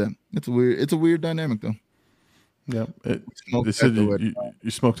 understood that. It's a weird dynamic though. Yeah, they said you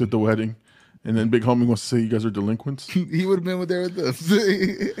smoked at the wedding, and then Big Homie wants to say you guys are delinquents. He would have been there with us.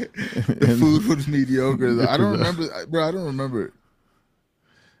 The food was mediocre. I don't remember, bro. I don't remember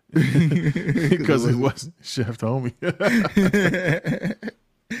it because it wasn't Chef Homie.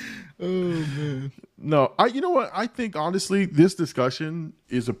 Oh man. No, you know what? I think honestly, this discussion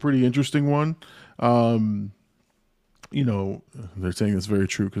is a pretty interesting one. They're saying it's very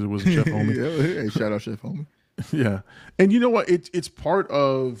true because it wasn't Chef Homie. Hey, shout out Chef Homie. Yeah, and you know what? It's part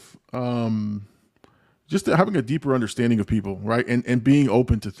of just having a deeper understanding of people, right? And being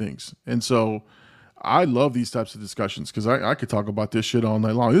open to things. And so I love these types of discussions because I could talk about this shit all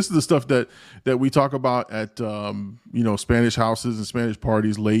night long. This is the stuff that we talk about at Spanish houses and Spanish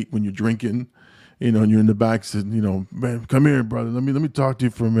parties late when you're drinking, and you're in the back saying, man, come here, brother. Let me talk to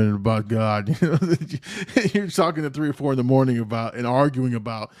you for a minute about God. You're talking at 3 or 4 in the morning about and arguing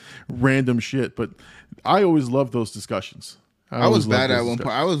about random shit. But I always love those discussions. I was bad at one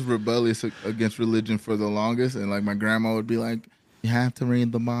point. I was rebellious against religion for the longest, and like my grandma would be like, "You have to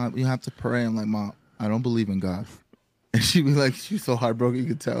read the Bible. You have to pray." I'm like, "Mom, I don't believe in God," and she'd be like, she's so heartbroken, you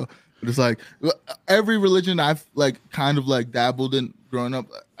could tell. But it's like every religion I've like kind of like dabbled in growing up,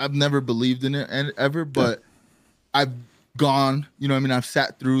 I've never believed in it ever, but I've gone, I've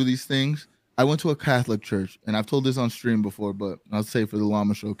sat through these things. I went to a Catholic church, and I've told this on stream before, but I'll say for the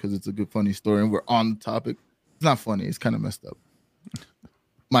Llama show because it's a good, funny story, and we're on the topic. It's not funny. It's kind of messed up.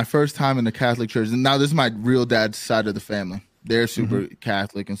 My first time in the Catholic church, and now this is my real dad's side of the family. They're super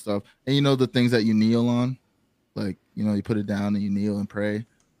Catholic and stuff. And the things that you kneel on, like, you put it down and you kneel and pray.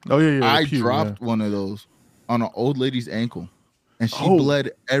 Oh, yeah. I dropped one of those on an old lady's ankle, and she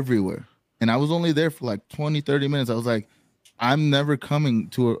bled everywhere. And I was only there for like 20, 30 minutes. I was like, I'm never coming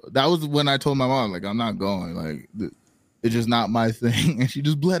to her. That was when I told my mom, like, I'm not going. Like, it's just not my thing. And she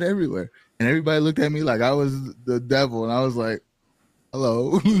just bled everywhere. And everybody looked at me like I was the devil. And I was like,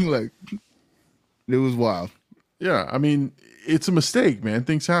 hello. Like, it was wild. Yeah, I mean, it's a mistake, man.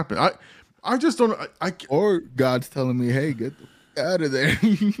 Things happen. I just don't. Or God's telling me, hey, get the fuck out of there.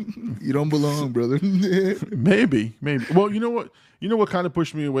 You don't belong, brother. maybe. Well, you know what? You know what kind of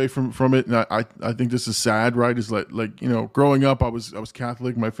pushed me away from it, and I think this is sad, right? Is like growing up, I was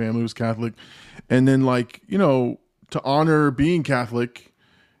Catholic, my family was Catholic, and then to honor being Catholic,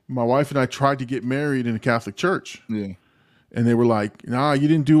 my wife and I tried to get married in a Catholic church. Yeah. And they were like, nah, you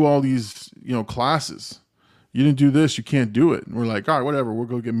didn't do all these, classes. You didn't do this. You can't do it. And we're like, all right, whatever. We'll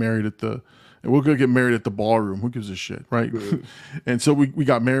go get married at the ballroom. Who gives a shit, right? And so we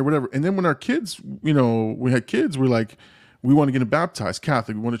got married, whatever. And then when our kids, we had kids, we're like, we want to get baptized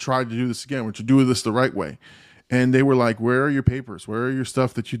Catholic. We want to try to do this again. We want to do this the right way. And they were like, where are your papers? Where are your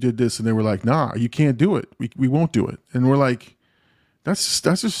stuff that you did this? And they were like, nah, you can't do it. We won't do it. And we're like, that's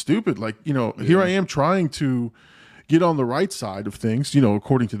just stupid. Like, here I am trying to get on the right side of things,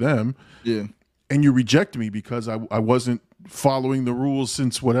 according to them. Yeah. And you reject me because I wasn't following the rules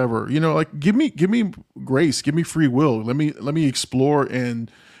since whatever. Give me grace, give me free will. Let me explore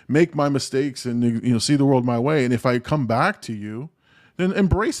and make my mistakes and see the world my way. And if I come back to you, then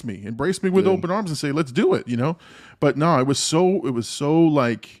embrace me with open arms and say, let's do it, But no, it was so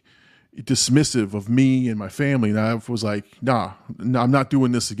like dismissive of me and my family, and I was like, nah, I'm not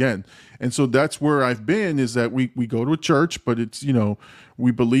doing this again. And so that's where I've been, is that we go to a church, but it's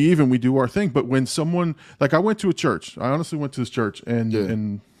we believe and we do our thing. But when someone, like, I went to a church, I honestly went to this church,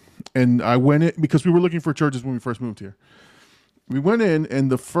 and I went in because we were looking for churches when we first moved here. We went in,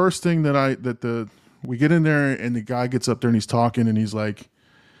 and the first thing we get in there, and the guy gets up there and he's talking, and he's like,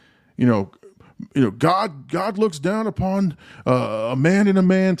 God looks down upon a man and a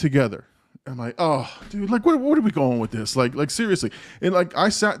man together. I'm like, oh, dude, like, what are we going with this? Like seriously. And like, I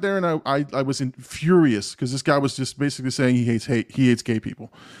sat there and I was furious because this guy was just basically saying he hates gay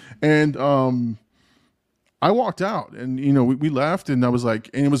people. And I walked out, and we left, and I was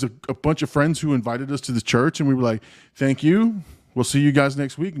like, and it was a bunch of friends who invited us to the church, and we were like, thank you, we'll see you guys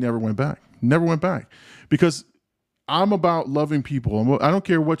next week. Never went back because I'm about loving people. I don't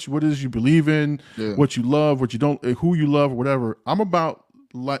care what it is you believe in, what you love, what you don't, who you love, or whatever. I'm about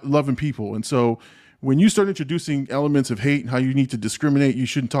loving people. And so when you start introducing elements of hate and how you need to discriminate, you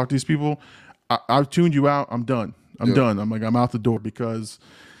shouldn't talk to these people, I've tuned you out. I'm done. I'm done. I'm out the door because,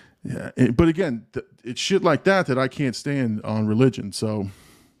 but again, it's shit like that I can't stand on religion. So,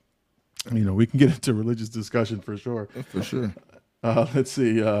 we can get into religious discussion for sure. For sure. Let's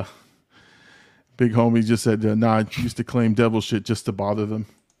see. Big homie just said, nah, I used to claim devil shit just to bother them.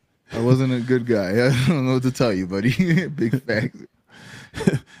 I wasn't a good guy. I don't know what to tell you, buddy. Big facts.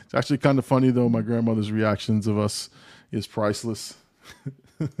 It's actually kind of funny, though. My grandmother's reactions of us is priceless.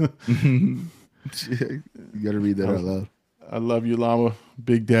 You got to read that out loud. I love you, Llama.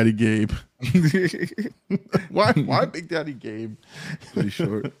 Big Daddy Gabe. Why Big Daddy Gabe? Pretty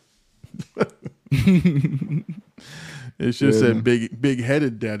short. It should have said big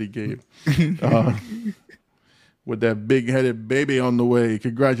headed Daddy Gabe. With that big headed baby on the way.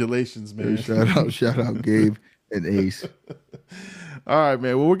 Congratulations, man. Hey, shout out Gabe and Ace. All right,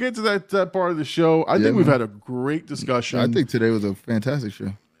 man. Well, we'll get to that part of the show. I think we've had a great discussion. I think today was a fantastic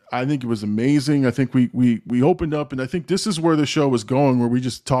show. I think it was amazing. I think we opened up, and I think this is where the show was going, where we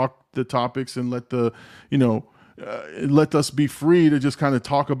just talk the topics and let let us be free to just kind of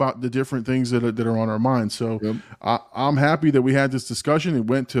talk about the different things that are on our minds. So I'm happy that we had this discussion. It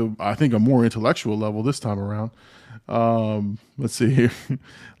went to, I think, a more intellectual level this time around. Let's see here.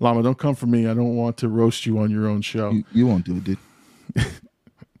 Llama, don't come for me. I don't want to roast you on your own show. You won't do it, dude.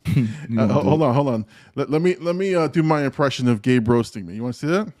 Hold on. Let me do my impression of Gabe roasting me. You want to see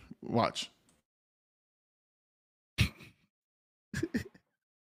that? Watch.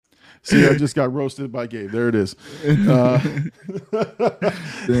 See, I just got roasted by Gabe. There it is.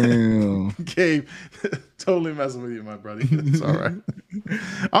 Damn. Gabe, totally messing with you, my buddy. It's all right.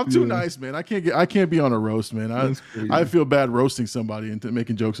 I'm too nice, man. I can't be on a roast, man. I feel bad roasting somebody and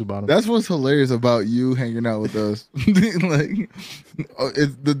making jokes about them. That's what's hilarious about you hanging out with us. Like,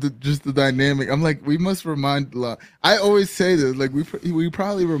 it's just the dynamic. I'm like, we must remind. I always say this. Like, we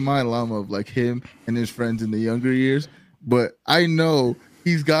probably remind Llama of like him and his friends in the younger years, but I know.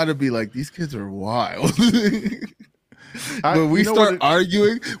 He's got to be like, these kids are wild. But we start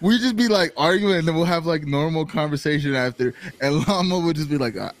arguing. We just be like arguing, and then we'll have like normal conversation after. And Llama would just be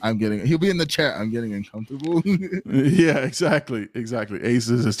like, he'll be in the chat. I'm getting uncomfortable. Yeah, exactly. Ace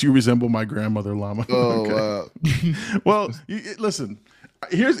says, you resemble my grandmother, Llama. Oh, wow. Well, listen,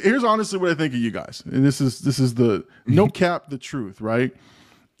 here's honestly what I think of you guys. And this is the no cap, the truth, right?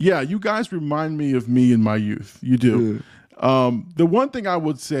 Yeah, you guys remind me of me in my youth. You do. Yeah. The one thing I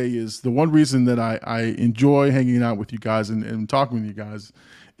would say is the one reason that I enjoy hanging out with you guys and talking with you guys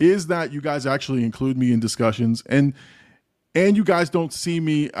is that you guys actually include me in discussions, and you guys don't see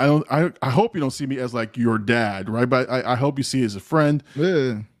me. I hope you don't see me as like your dad, right? But I hope you see as a friend.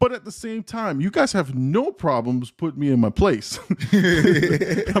 Yeah. But at the same time, you guys have no problems putting me in my place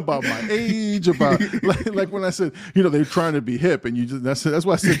about my age, about like when I said, they're trying to be hip, and you just that's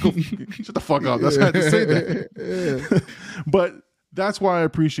why I said, go, shut the fuck up. That's why I had to say that. But that's why I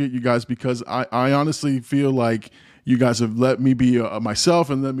appreciate you guys, because I honestly feel like you guys have let me be myself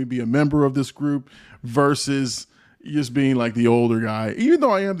and let me be a member of this group versus just being like the older guy, even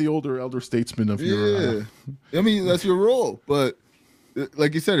though I am the elder statesman of your. I mean, that's your role, but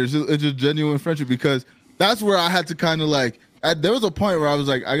like you said, it's just genuine friendship, because that's where I had to kind of like. There was a point where I was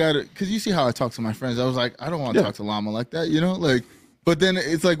like, I gotta, because you see how I talk to my friends. I was like, I don't want to talk to Llama like that, like. But then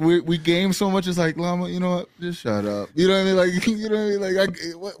it's like we game so much. It's like, Llama, you know what? Just shut up. You know what I mean? Like, you know what I mean? Like,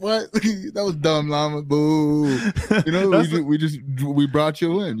 what? That was dumb, Llama. Boo. We brought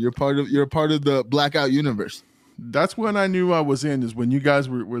you in. You're part of the blackout universe. That's when I knew I was in, is when you guys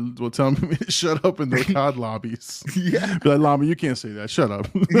were telling me to shut up in the COD lobbies. Yeah. Be like, Llama, you can't say that. Shut up.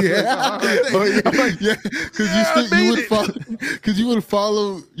 Yeah. Because you would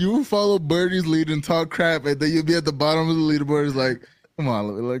follow Birdie's lead and talk crap, and then you'd be at the bottom of the leaderboard. It's like, come on,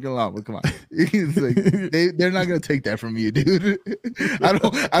 like Llama, come on. It's like, they're not gonna take that from you, dude.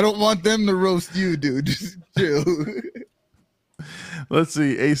 I don't want them to roast you, dude. Just chill. Let's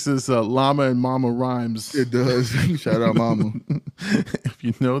see. Ace says Llama and Mama rhymes. It does. Shout out, Mama. If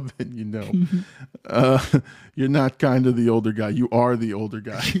you know, then you know. You're not kind of the older guy. You are the older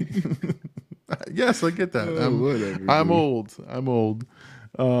guy. Yes, I get that. I'm old.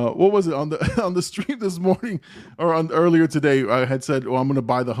 What was it on the stream this morning or on earlier today? I had said, "Oh, I'm going to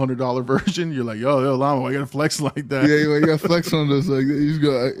buy the $100 version." You're like, "Yo, Llama, I got to flex like that." Yeah, you got to flex on this. Like, you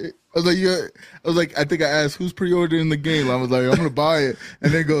go. I was like, I think I asked who's pre-ordering the game. I was like, I'm gonna buy it,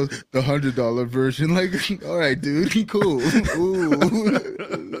 and then goes the $100 version. Like, all right, dude, cool. Ooh.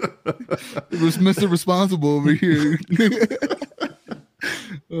 It was Mr. Responsible over here.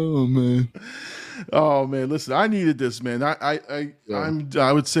 Oh man, listen, I needed this, man.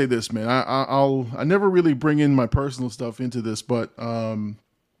 I would say this, man. I never really bring in my personal stuff into this, but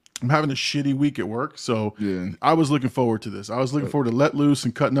I'm having a shitty week at work, so I was looking forward to this. I was looking forward to let loose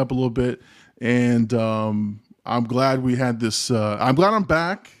and cutting up a little bit, and I'm glad we had this. I'm glad I'm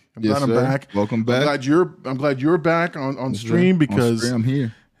back. I'm back. Welcome back. I'm glad you're back on stream, because I'm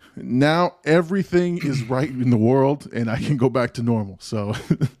here. Now everything is right in the world, and I can go back to normal. So,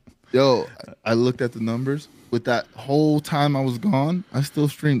 yo, I looked at the numbers. With that whole time I was gone, I still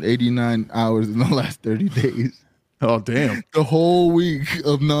streamed 89 hours in the last 30 days. Oh, damn. The whole week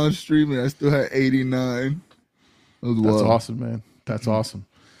of non-streaming, I still had 89. That's awesome, man. That's awesome.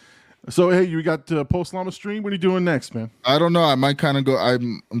 So, hey, you got post-Llama stream? What are you doing next, man? I don't know. I might kind of go.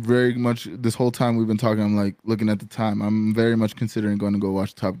 I'm very much, this whole time we've been talking, I'm like looking at the time. I'm very much considering going to go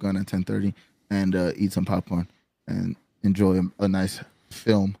watch Top Gun at 10:30 and eat some popcorn and enjoy a nice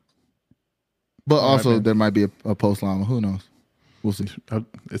film. But also, there might be a post-Llama. Who knows? We'll see.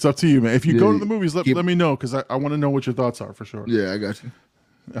 It's up to you, man. If you go to the movies, let me know, because I want to know what your thoughts are for sure. Yeah, I got you.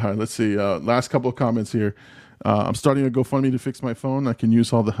 All right, let's see. Last couple of comments here. I'm starting a GoFundMe to fix my phone. I can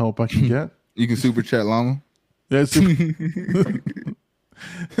use all the help I can get. You can super chat Llama. Yeah,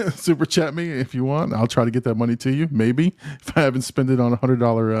 super chat me if you want. I'll try to get that money to you, maybe, if I haven't spent it on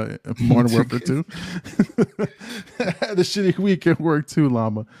 $100 Modern Warfare 2. Had a shitty week at work too,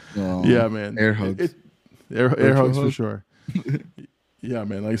 Llama. Oh, yeah, man. Air hugs. Air hugs for sure. Yeah,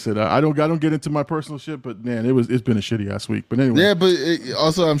 man. Like I said, I don't get into my personal shit, but man, it's been a shitty ass week. But anyway, yeah. But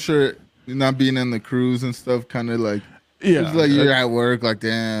also, I'm sure not being in the cruise and stuff, kind of like, it's like you're at work, like,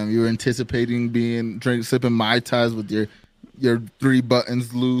 damn, you're anticipating sipping Mai Tais with your 3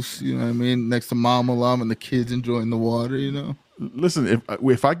 buttons loose. You know what I mean? Next to Mama Llama and the kids enjoying the water. You know. Listen,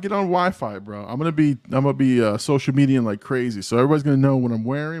 if I get on Wi-Fi, bro, I'm gonna be social media like crazy, so everybody's gonna know what I'm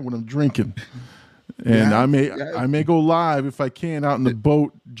wearing, what I'm drinking. And I may go live if I can out in the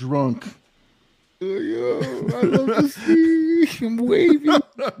boat drunk. Yo, I love to see him waving.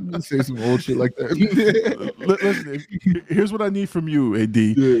 Say some old shit like that. Listen, here's what I need from you, AD.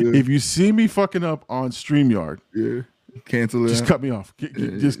 Yeah. If you see me fucking up on StreamYard, cancel it. Just cut me off.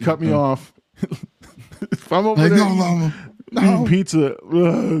 Just cut me off. If I'm over there eating pizza,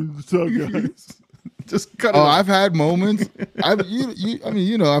 so guys. Just cut it off. I've had moments. I've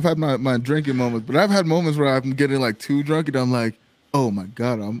had my drinking moments, but I've had moments where I'm getting like too drunk and I'm like, oh my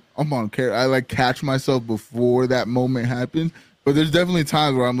God, I'm on care. I like catch myself before that moment happens. But there's definitely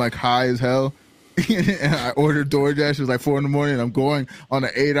times where I'm like high as hell. And I ordered DoorDash. It was like 4 a.m. and I'm going on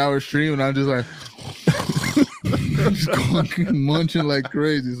an 8-hour stream and I'm just like Just going, munching like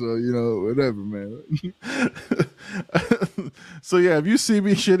crazy. So whatever, man. So yeah, if you see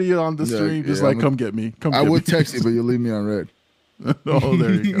me shitty on the stream, just come get me. I would text you, but you'll leave me on red. Oh,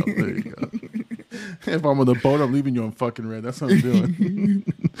 there you go. There you go. If I'm on the boat, I'm leaving you on fucking red. That's what I'm doing.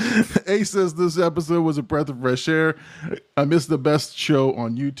 Ace says this episode was a breath of fresh air. I missed the best show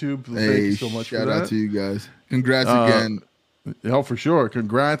on YouTube. Thank you so much for that. Shout out to you guys. Congrats again. Oh, for sure.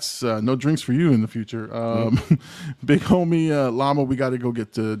 Congrats. No drinks for you in the future. Big homie Llama, we got to go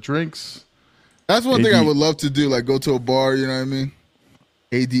get drinks. That's one thing I would love to do, like go to a bar, you know what I mean?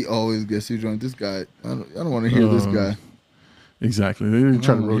 AD always gets you drunk. This guy, I don't want to hear this guy. Exactly. They're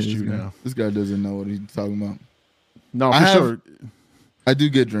trying to roast you now. This guy doesn't know what he's talking about. No, for sure. I do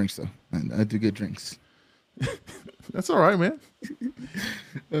get drinks, though. I do get drinks. That's all right, man.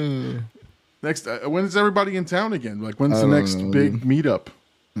 Next, when is everybody in town again? Like, when's the next big meetup?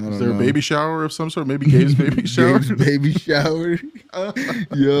 Is there a baby shower of some sort? Maybe Gabe's baby shower? Gabe's baby shower?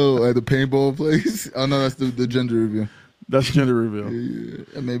 Yo, at the paintball place? Oh, no, that's the gender reveal. That's gender reveal.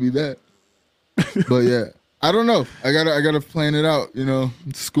 Yeah, maybe that. But, yeah. I don't know. I gotta plan it out.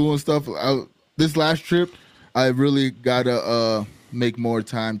 School and stuff. This last trip, I really gotta make more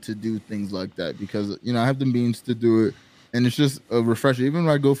time to do things like that because I have the means to do it, and it's just a refresher. Even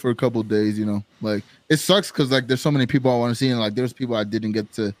when I go for a couple of days, like it sucks because like there's so many people I want to see, and like there's people I didn't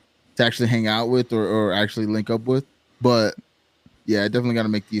get to actually hang out with or actually link up with. But yeah, I definitely gotta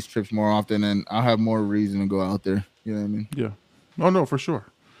make these trips more often, and I'll have more reason to go out there. You know what I mean? Yeah. Oh no, for sure,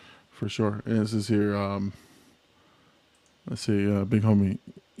 for sure. And this is here. Let's see, big homie,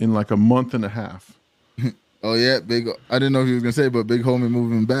 in like a month and a half. Oh yeah, I didn't know if he was gonna say, but big homie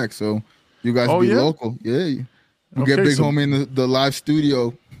moving back. So you guys be local, yeah. We'll get big homie in the live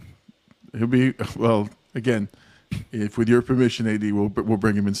studio. He'll be again. If with your permission, AD, we'll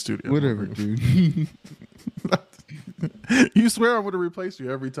bring him in studio. Whatever, dude. You swear I'm gonna replace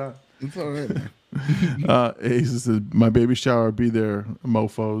you every time. It's all right, man. Ace says my baby shower. Be there,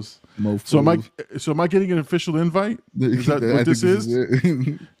 mofo's. So am I getting an official invite? Is that what this is?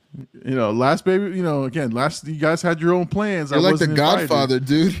 Last baby. Again, last you guys had your own plans. You're like the Godfather,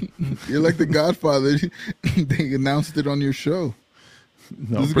 dude. You're like the Godfather. They announced it on your show.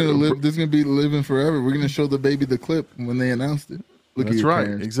 No, this is gonna be living forever. We're gonna show the baby the clip when they announced it. That's right.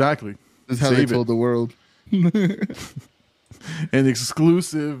 Parents. Exactly. That's how they told the world. An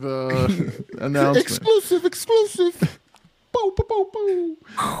exclusive announcement. Exclusive. Boom, boom, boom, boom.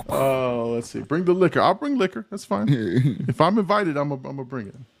 Oh, let's see. Bring the liquor. I'll bring liquor. That's fine. If I'm invited, I'm gonna bring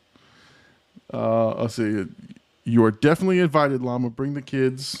it. Let's see. You are definitely invited, Llama. Bring the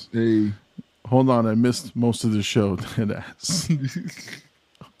kids. Hey. Hold on, I missed most of the show.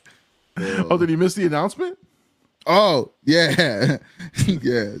 Oh, did he miss the announcement? Oh, yeah.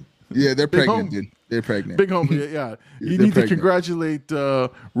 Yeah, they're pregnant, dude. They're pregnant. Big homie, yeah. You need to congratulate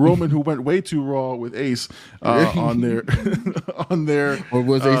Roman, who went way too raw with Ace on their. Or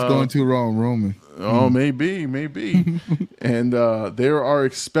was Ace going too raw on Roman? Oh, maybe. And they are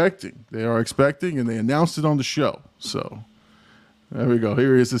expecting. And they announced it on the show. So there we go.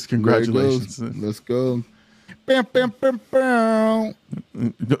 Here is this congratulations. Let's go. Bam, bam, bam, bam.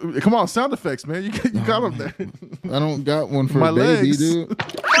 Come on, sound effects, man. You got them there. I don't got one for my a baby, legs. Dude. My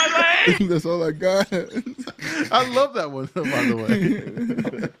legs. That's all I got. I love that one, by the way.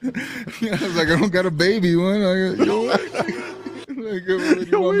 I was like, I don't got a baby one. What do you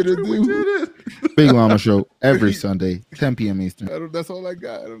want me to do? Did it. Big Llama Show every Sunday, 10 p.m. Eastern. That's all I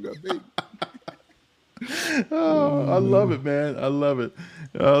got. I don't got baby. Oh, I love it, man. I love it.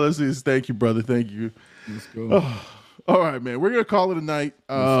 Let's see. Thank you, brother. Thank you. Let's go. Oh, all right, man. We're gonna call it a night.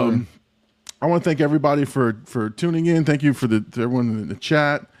 I want to thank everybody for tuning in. Thank you to everyone in the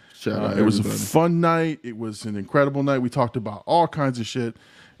chat. It was a fun night. It was an incredible night. We talked about all kinds of shit.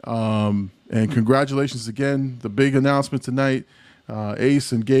 And congratulations again. The big announcement tonight.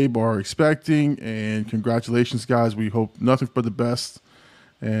 Ace and Gabe are expecting, and congratulations, guys. We hope nothing but the best.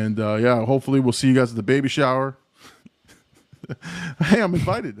 And hopefully we'll see you guys at the baby shower. Hey, I'm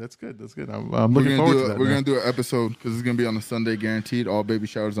invited. That's good. I'm looking forward to that. We're going to do an episode because it's going to be on a Sunday guaranteed. All baby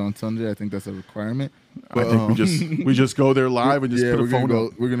showers on Sunday. I think that's a requirement. But, I think we just go there live and just put a phone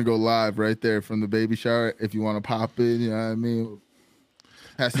up. We're going to go live right there from the baby shower. If you want to pop in, you know what I mean?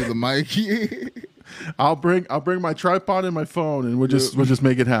 Pass you the mic. I'll bring my tripod and my phone, and we'll just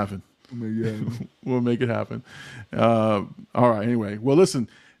make it happen. We'll make it happen. All right. Anyway, well, listen.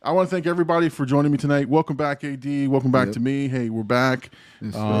 I want to thank everybody for joining me tonight. Welcome back, AD. Welcome back to me. Hey, we're back.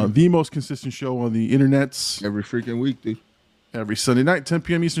 Yes, the most consistent show on the internets. Every freaking week, dude. Every Sunday night, 10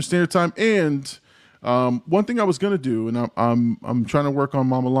 p.m. Eastern Standard Time. And one thing I was gonna do, and I'm trying to work on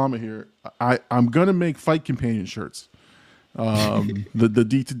Mama Llama here. I'm gonna make Fight Companion shirts. The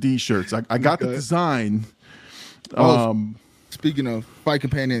D2D shirts. I got the design. Speaking of Fight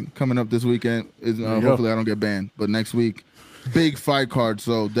Companion coming up this weekend, is hopefully I don't get banned, but next week, big fight card.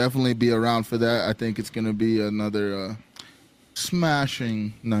 So definitely be around for that. I think it's gonna be another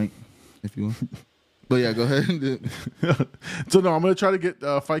smashing night, if you will. But yeah, go ahead. So no, I'm gonna try to get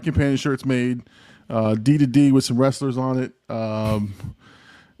Fight Companion shirts made, D2D with some wrestlers on it.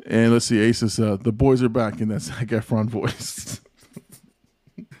 And let's see, Ace says the boys are back in that Zac Efron voice.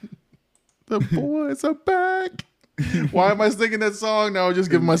 The boys are back. Why am I singing that song now? I'm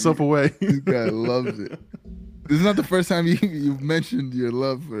just giving myself away. This guy loves it. This is not the first time you've mentioned your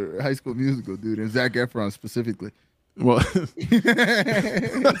love for High School Musical, dude, and Zac Efron specifically. Well,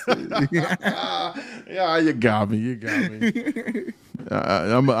 yeah, you got me.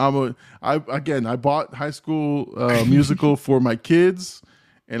 I bought High School Musical for my kids,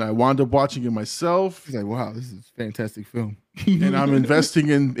 and I wound up watching it myself. He's like, wow, this is a fantastic film. And I'm investing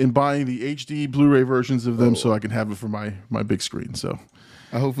in buying the HD Blu-ray versions of them so I can have it for my big screen. So,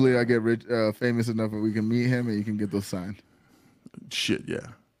 hopefully, I get rich, famous enough that we can meet him and you can get those signed. Shit, yeah.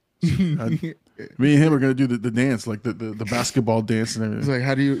 Me and him are gonna do the dance, like the basketball dance and everything. It's like,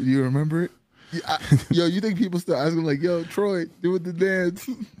 how do you remember it? Yo, you think people still ask him like, yo, Troy, do the dance?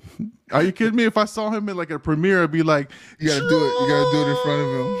 Are you kidding me? If I saw him at like a premiere, I'd be like, you gotta do it. You gotta do it in front of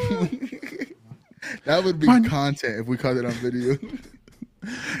him. That would be content if we caught it on video.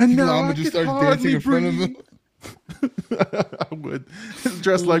 And now Llama just starts dancing in front of him. I would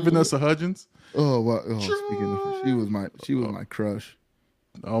dressed like Vanessa Hudgens. Oh wow! Oh, speaking of, she was my crush.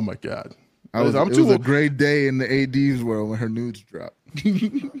 Oh my god! It was a great day in the AD's world when her nudes dropped.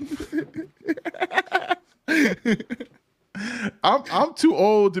 I'm too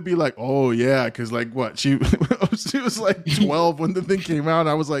old to be like, oh yeah, because like what she was like 12 when the thing came out.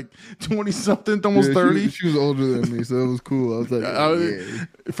 I was like 20 something, almost 30. She was older than me, so it was cool. I was like, yeah.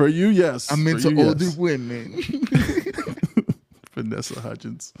 For you, yes. I'm into older women. Vanessa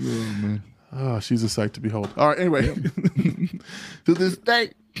Hudgens. Yeah, man. Oh, she's a sight to behold. All right, anyway. To this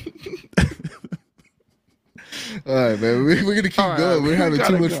day. All right, man. We're going to keep going. We're having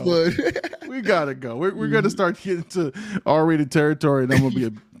too much fun. We got to go. We're going to start getting to R-rated territory, and I'm going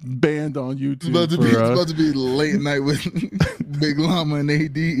to be banned on YouTube. It's about to be late night with Big Llama and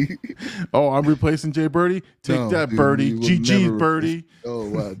AD. Oh, I'm replacing Jay Birdie? Take that, dude, Birdie. GG's Birdie. Oh,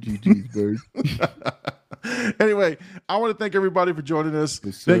 wow. GG's Birdie. Anyway, I want to thank everybody for joining us.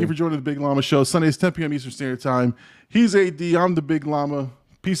 Yes, thank you for joining the Big Llama Show. Sundays, 10 p.m. Eastern Standard Time. He's AD. I'm the Big Llama.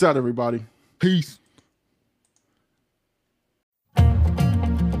 Peace out, everybody. Peace.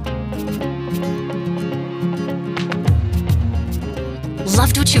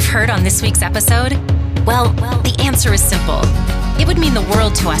 Loved what you've heard on this week's episode? Well, the answer is simple. It would mean the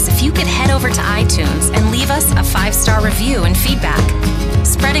world to us if you could head over to iTunes and leave us a 5-star review and feedback.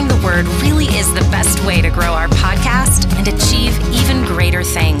 Spreading the word really is the best way to grow our podcast and achieve even greater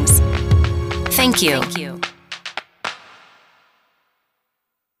things. Thank you.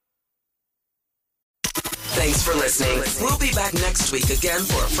 Thanks for listening. We'll be back next week again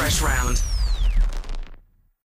for a fresh round.